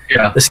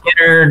the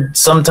scanner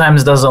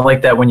sometimes doesn't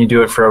like that when you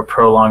do it for a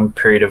prolonged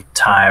period of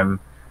time.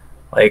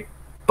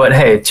 But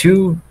hey,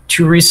 two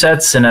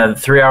resets in a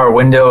 3-hour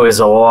window is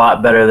a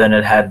lot better than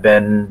it had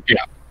been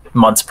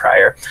months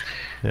prior.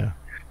 Yeah.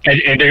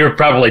 And you're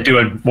probably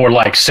doing more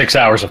like 6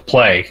 hours of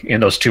play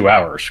in those 2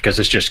 hours because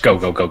it's just go,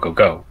 go, go, go,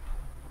 go.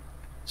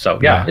 So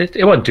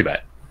it wasn't too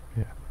bad.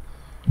 Yeah.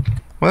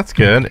 Well, that's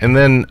good. And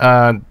then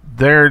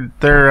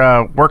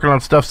they're working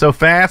on stuff so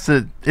fast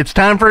that it's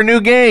time for a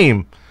new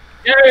game.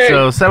 Yay!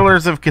 So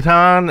Settlers of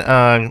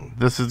Catan,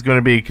 this is going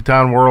to be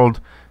Catan World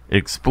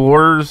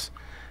Explorers,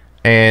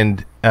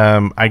 and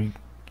I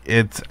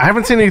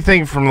haven't seen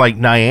anything from like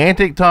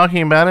Niantic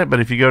talking about it, but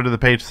if you go to the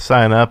page to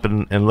sign up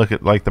and look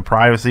at like the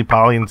privacy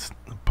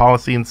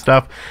policy and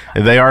stuff,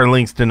 they are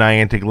links to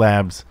Niantic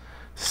Labs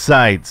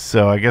sites.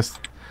 So I guess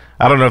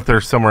I don't know if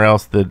there's somewhere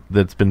else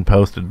that's been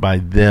posted by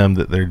them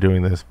that they're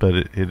doing this, but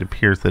it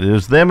appears that it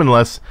is them,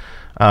 unless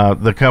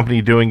the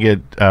company doing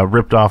it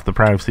ripped off the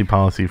privacy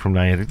policy from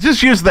Niantic.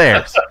 Just use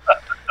theirs.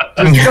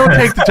 Just don't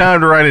take the time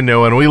to write a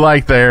new one. We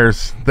like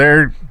theirs.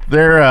 They're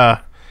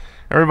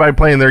everybody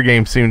playing their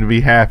game seemed to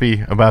be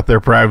happy about their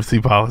privacy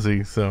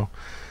policy, so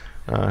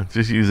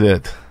just use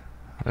it.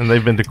 And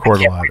they've been to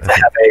court a lot. To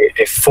have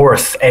a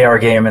 4th AR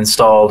game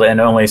installed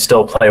and only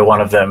still play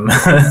one of them.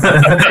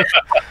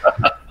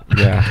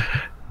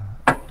 Yeah,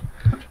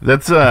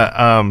 that's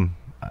I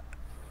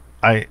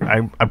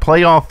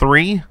play all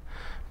 3,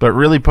 but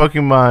really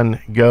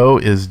Pokemon Go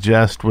is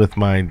just with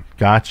my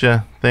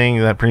gotcha thing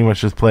that pretty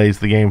much just plays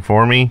the game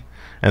for me,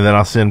 and then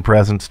I'll send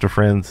presents to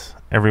friends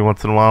every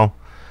once in a while.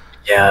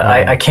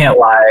 Yeah, I can't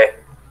lie.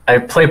 I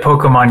play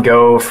Pokemon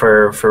Go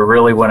for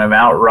really when I'm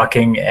out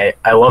rucking.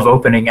 I love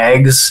opening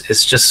eggs.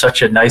 It's just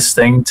such a nice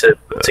thing to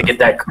get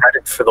that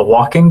credit for the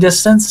walking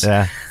distance.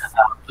 Yeah,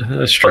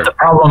 that's true. But the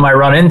problem I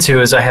run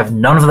into is I have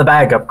none of the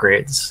bag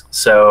upgrades.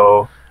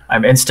 So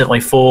I'm instantly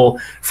full.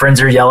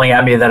 Friends are yelling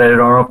at me that I don't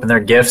open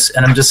their gifts.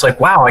 And I'm just like,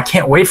 wow, I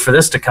can't wait for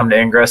this to come to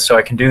Ingress so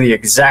I can do the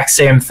exact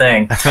same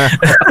thing.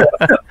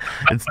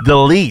 It's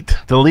delete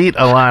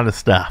a lot of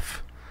stuff.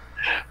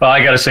 Well,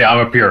 I got to say,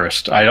 I'm a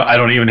purist. I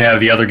don't even have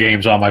the other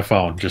games on my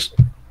phone. Just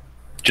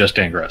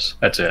Ingress.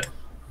 That's it.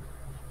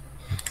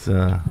 It's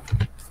oh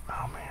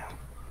man.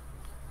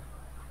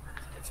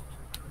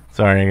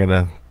 Sorry, I got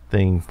a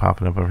thing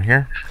popping up over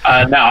here.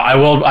 Now, I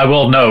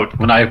will note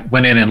when I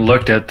went in and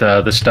looked at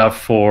the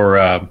stuff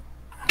for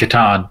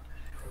Catan,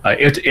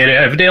 it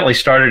evidently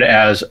started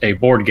as a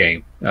board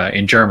game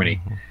in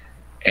Germany,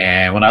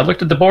 and when I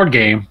looked at the board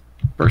game,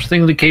 first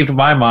thing that came to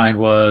my mind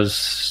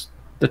was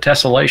the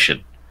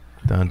Tessellation.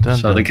 Dun, dun,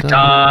 So the dun,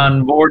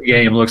 Catan board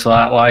game looks a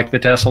lot like the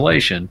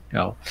Tessellation.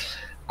 Of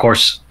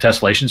course,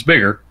 Tessellation's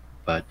bigger,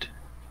 but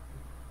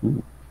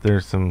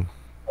there's some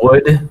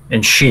wood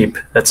and sheep.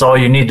 That's all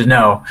you need to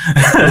know.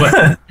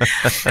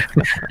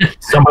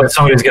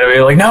 Somebody's gonna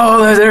be like,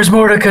 no, there's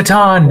more to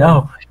Catan.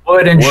 No,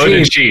 wood and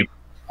sheep.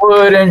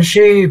 Wood and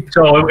sheep.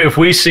 So if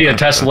we see a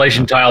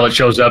Tessellation tile that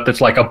shows up that's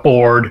like a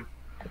board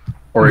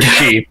or a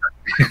sheep,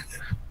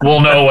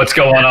 we'll know what's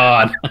going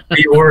on.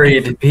 Be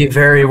worried. Be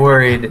very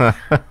worried.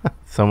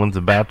 Someone's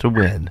about to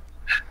win.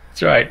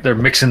 That's right. They're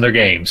mixing their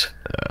games.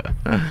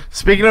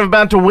 Speaking of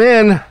about to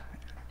win,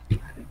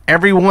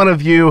 every one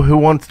of you who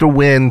wants to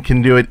win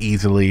can do it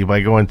easily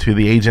by going to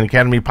the Agent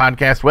Academy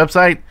podcast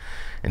website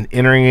and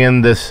entering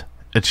in this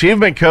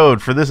achievement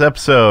code for this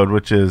episode,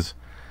 which is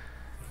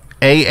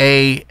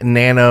AA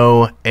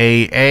Nano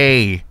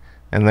AA.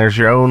 And there's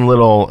your own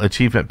little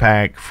achievement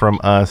pack from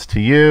us to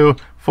you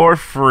for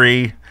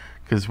free,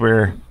 because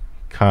we're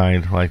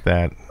kind like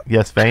that.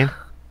 Yes, Vane?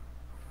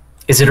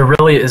 Is it a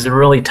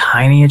really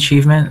tiny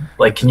achievement?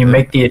 Like, can you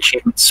make the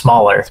achievement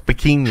smaller? It's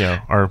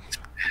pequeño, or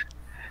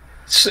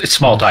It's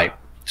small type.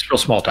 It's real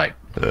small type.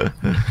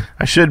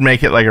 I should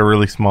make it like a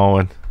really small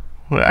one.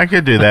 Well, I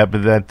could do that,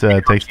 but that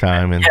takes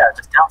time. And yeah,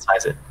 just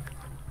downsize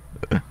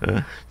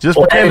it. just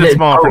pretend it's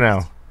small for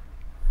now.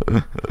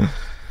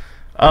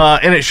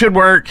 And it should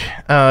work.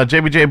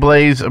 JBJ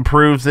Blaze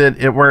approves it.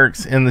 It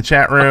works in the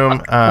chat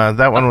room.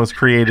 That one was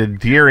created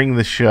during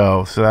the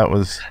show, so that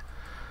was.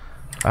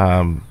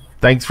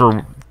 Thanks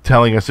for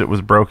telling us it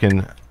was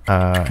broken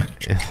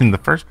in the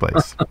first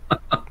place.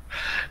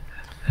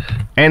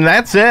 And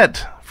that's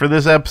it for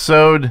this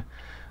episode.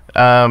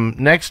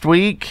 Next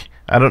week,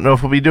 I don't know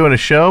if we'll be doing a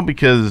show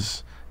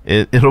because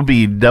it'll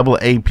be double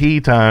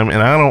AP time,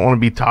 and I don't want to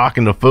be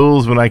talking to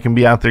fools when I can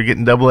be out there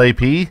getting double AP.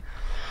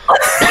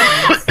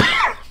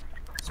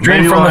 Stream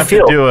Maybe from we'll the have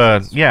field. to do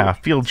a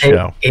field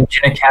show.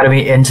 Agent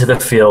Academy into the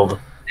field.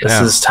 This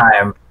is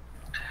time.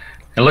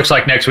 It looks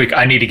like next week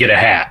I need to get a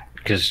hat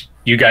because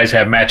you guys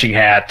have matching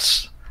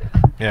hats.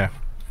 Yeah.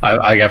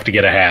 I have to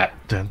get a hat.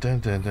 Dun, dun,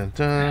 dun, dun,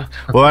 dun.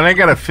 Well, and I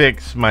gotta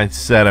fix my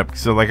setup.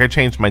 So, like, I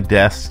changed my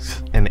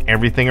desks and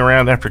everything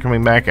around after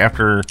coming back.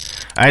 After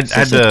I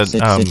had to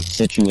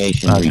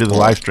do the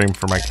live stream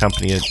for my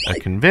company at a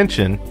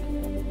convention,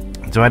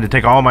 so I had to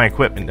take all my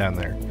equipment down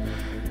there.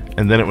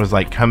 And then it was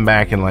like come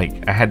back and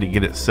like I had to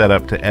get it set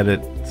up to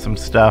edit some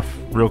stuff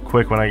real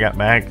quick when I got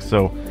back.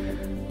 So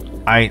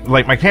I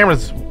like my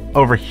camera's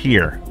over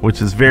here,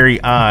 which is very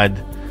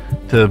odd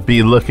to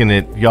be looking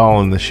at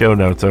y'all in the show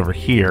notes over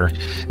here,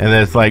 and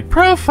then it's like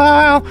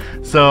profile.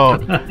 So,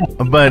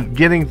 but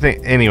getting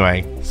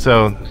anyway.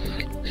 So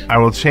I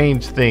will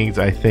change things,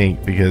 I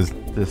think, because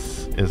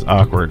this is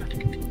awkward.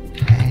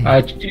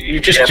 You're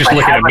just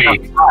looking at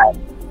me.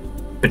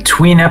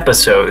 Between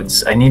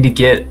episodes, I need to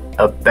get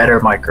a better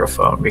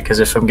microphone, because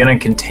if I'm going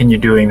to continue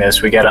doing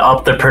this, we got to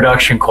up the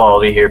production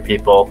quality here,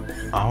 people.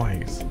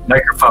 Always.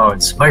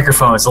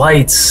 Microphones,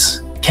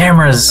 lights,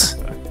 cameras.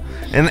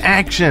 And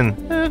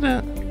action.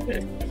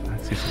 I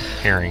see some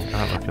herring.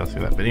 I don't know if y'all see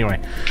that, but anyway.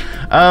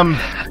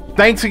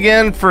 Thanks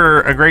again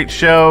for a great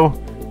show.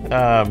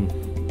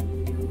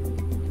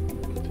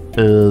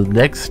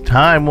 Next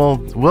time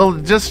we'll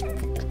just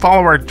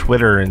follow our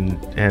Twitter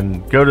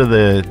and go to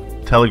the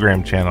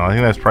Telegram channel. I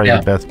think that's probably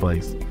the best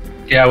place.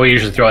 Yeah, we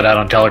usually throw it out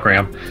on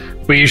Telegram.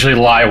 We usually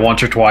lie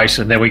once or twice,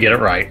 and then we get it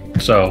right.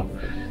 So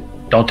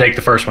don't take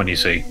the first one you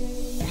see.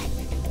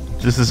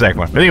 Just the second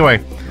one. But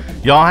anyway,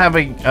 y'all have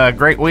a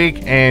great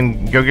week,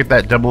 and go get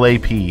that double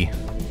AP.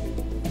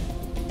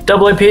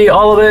 Double AP,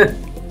 all of it.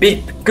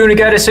 Beat Goonie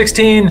Guy to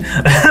 16. Bye!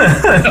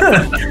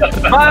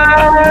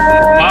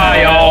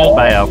 Bye, y'all.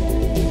 Bye, y'all.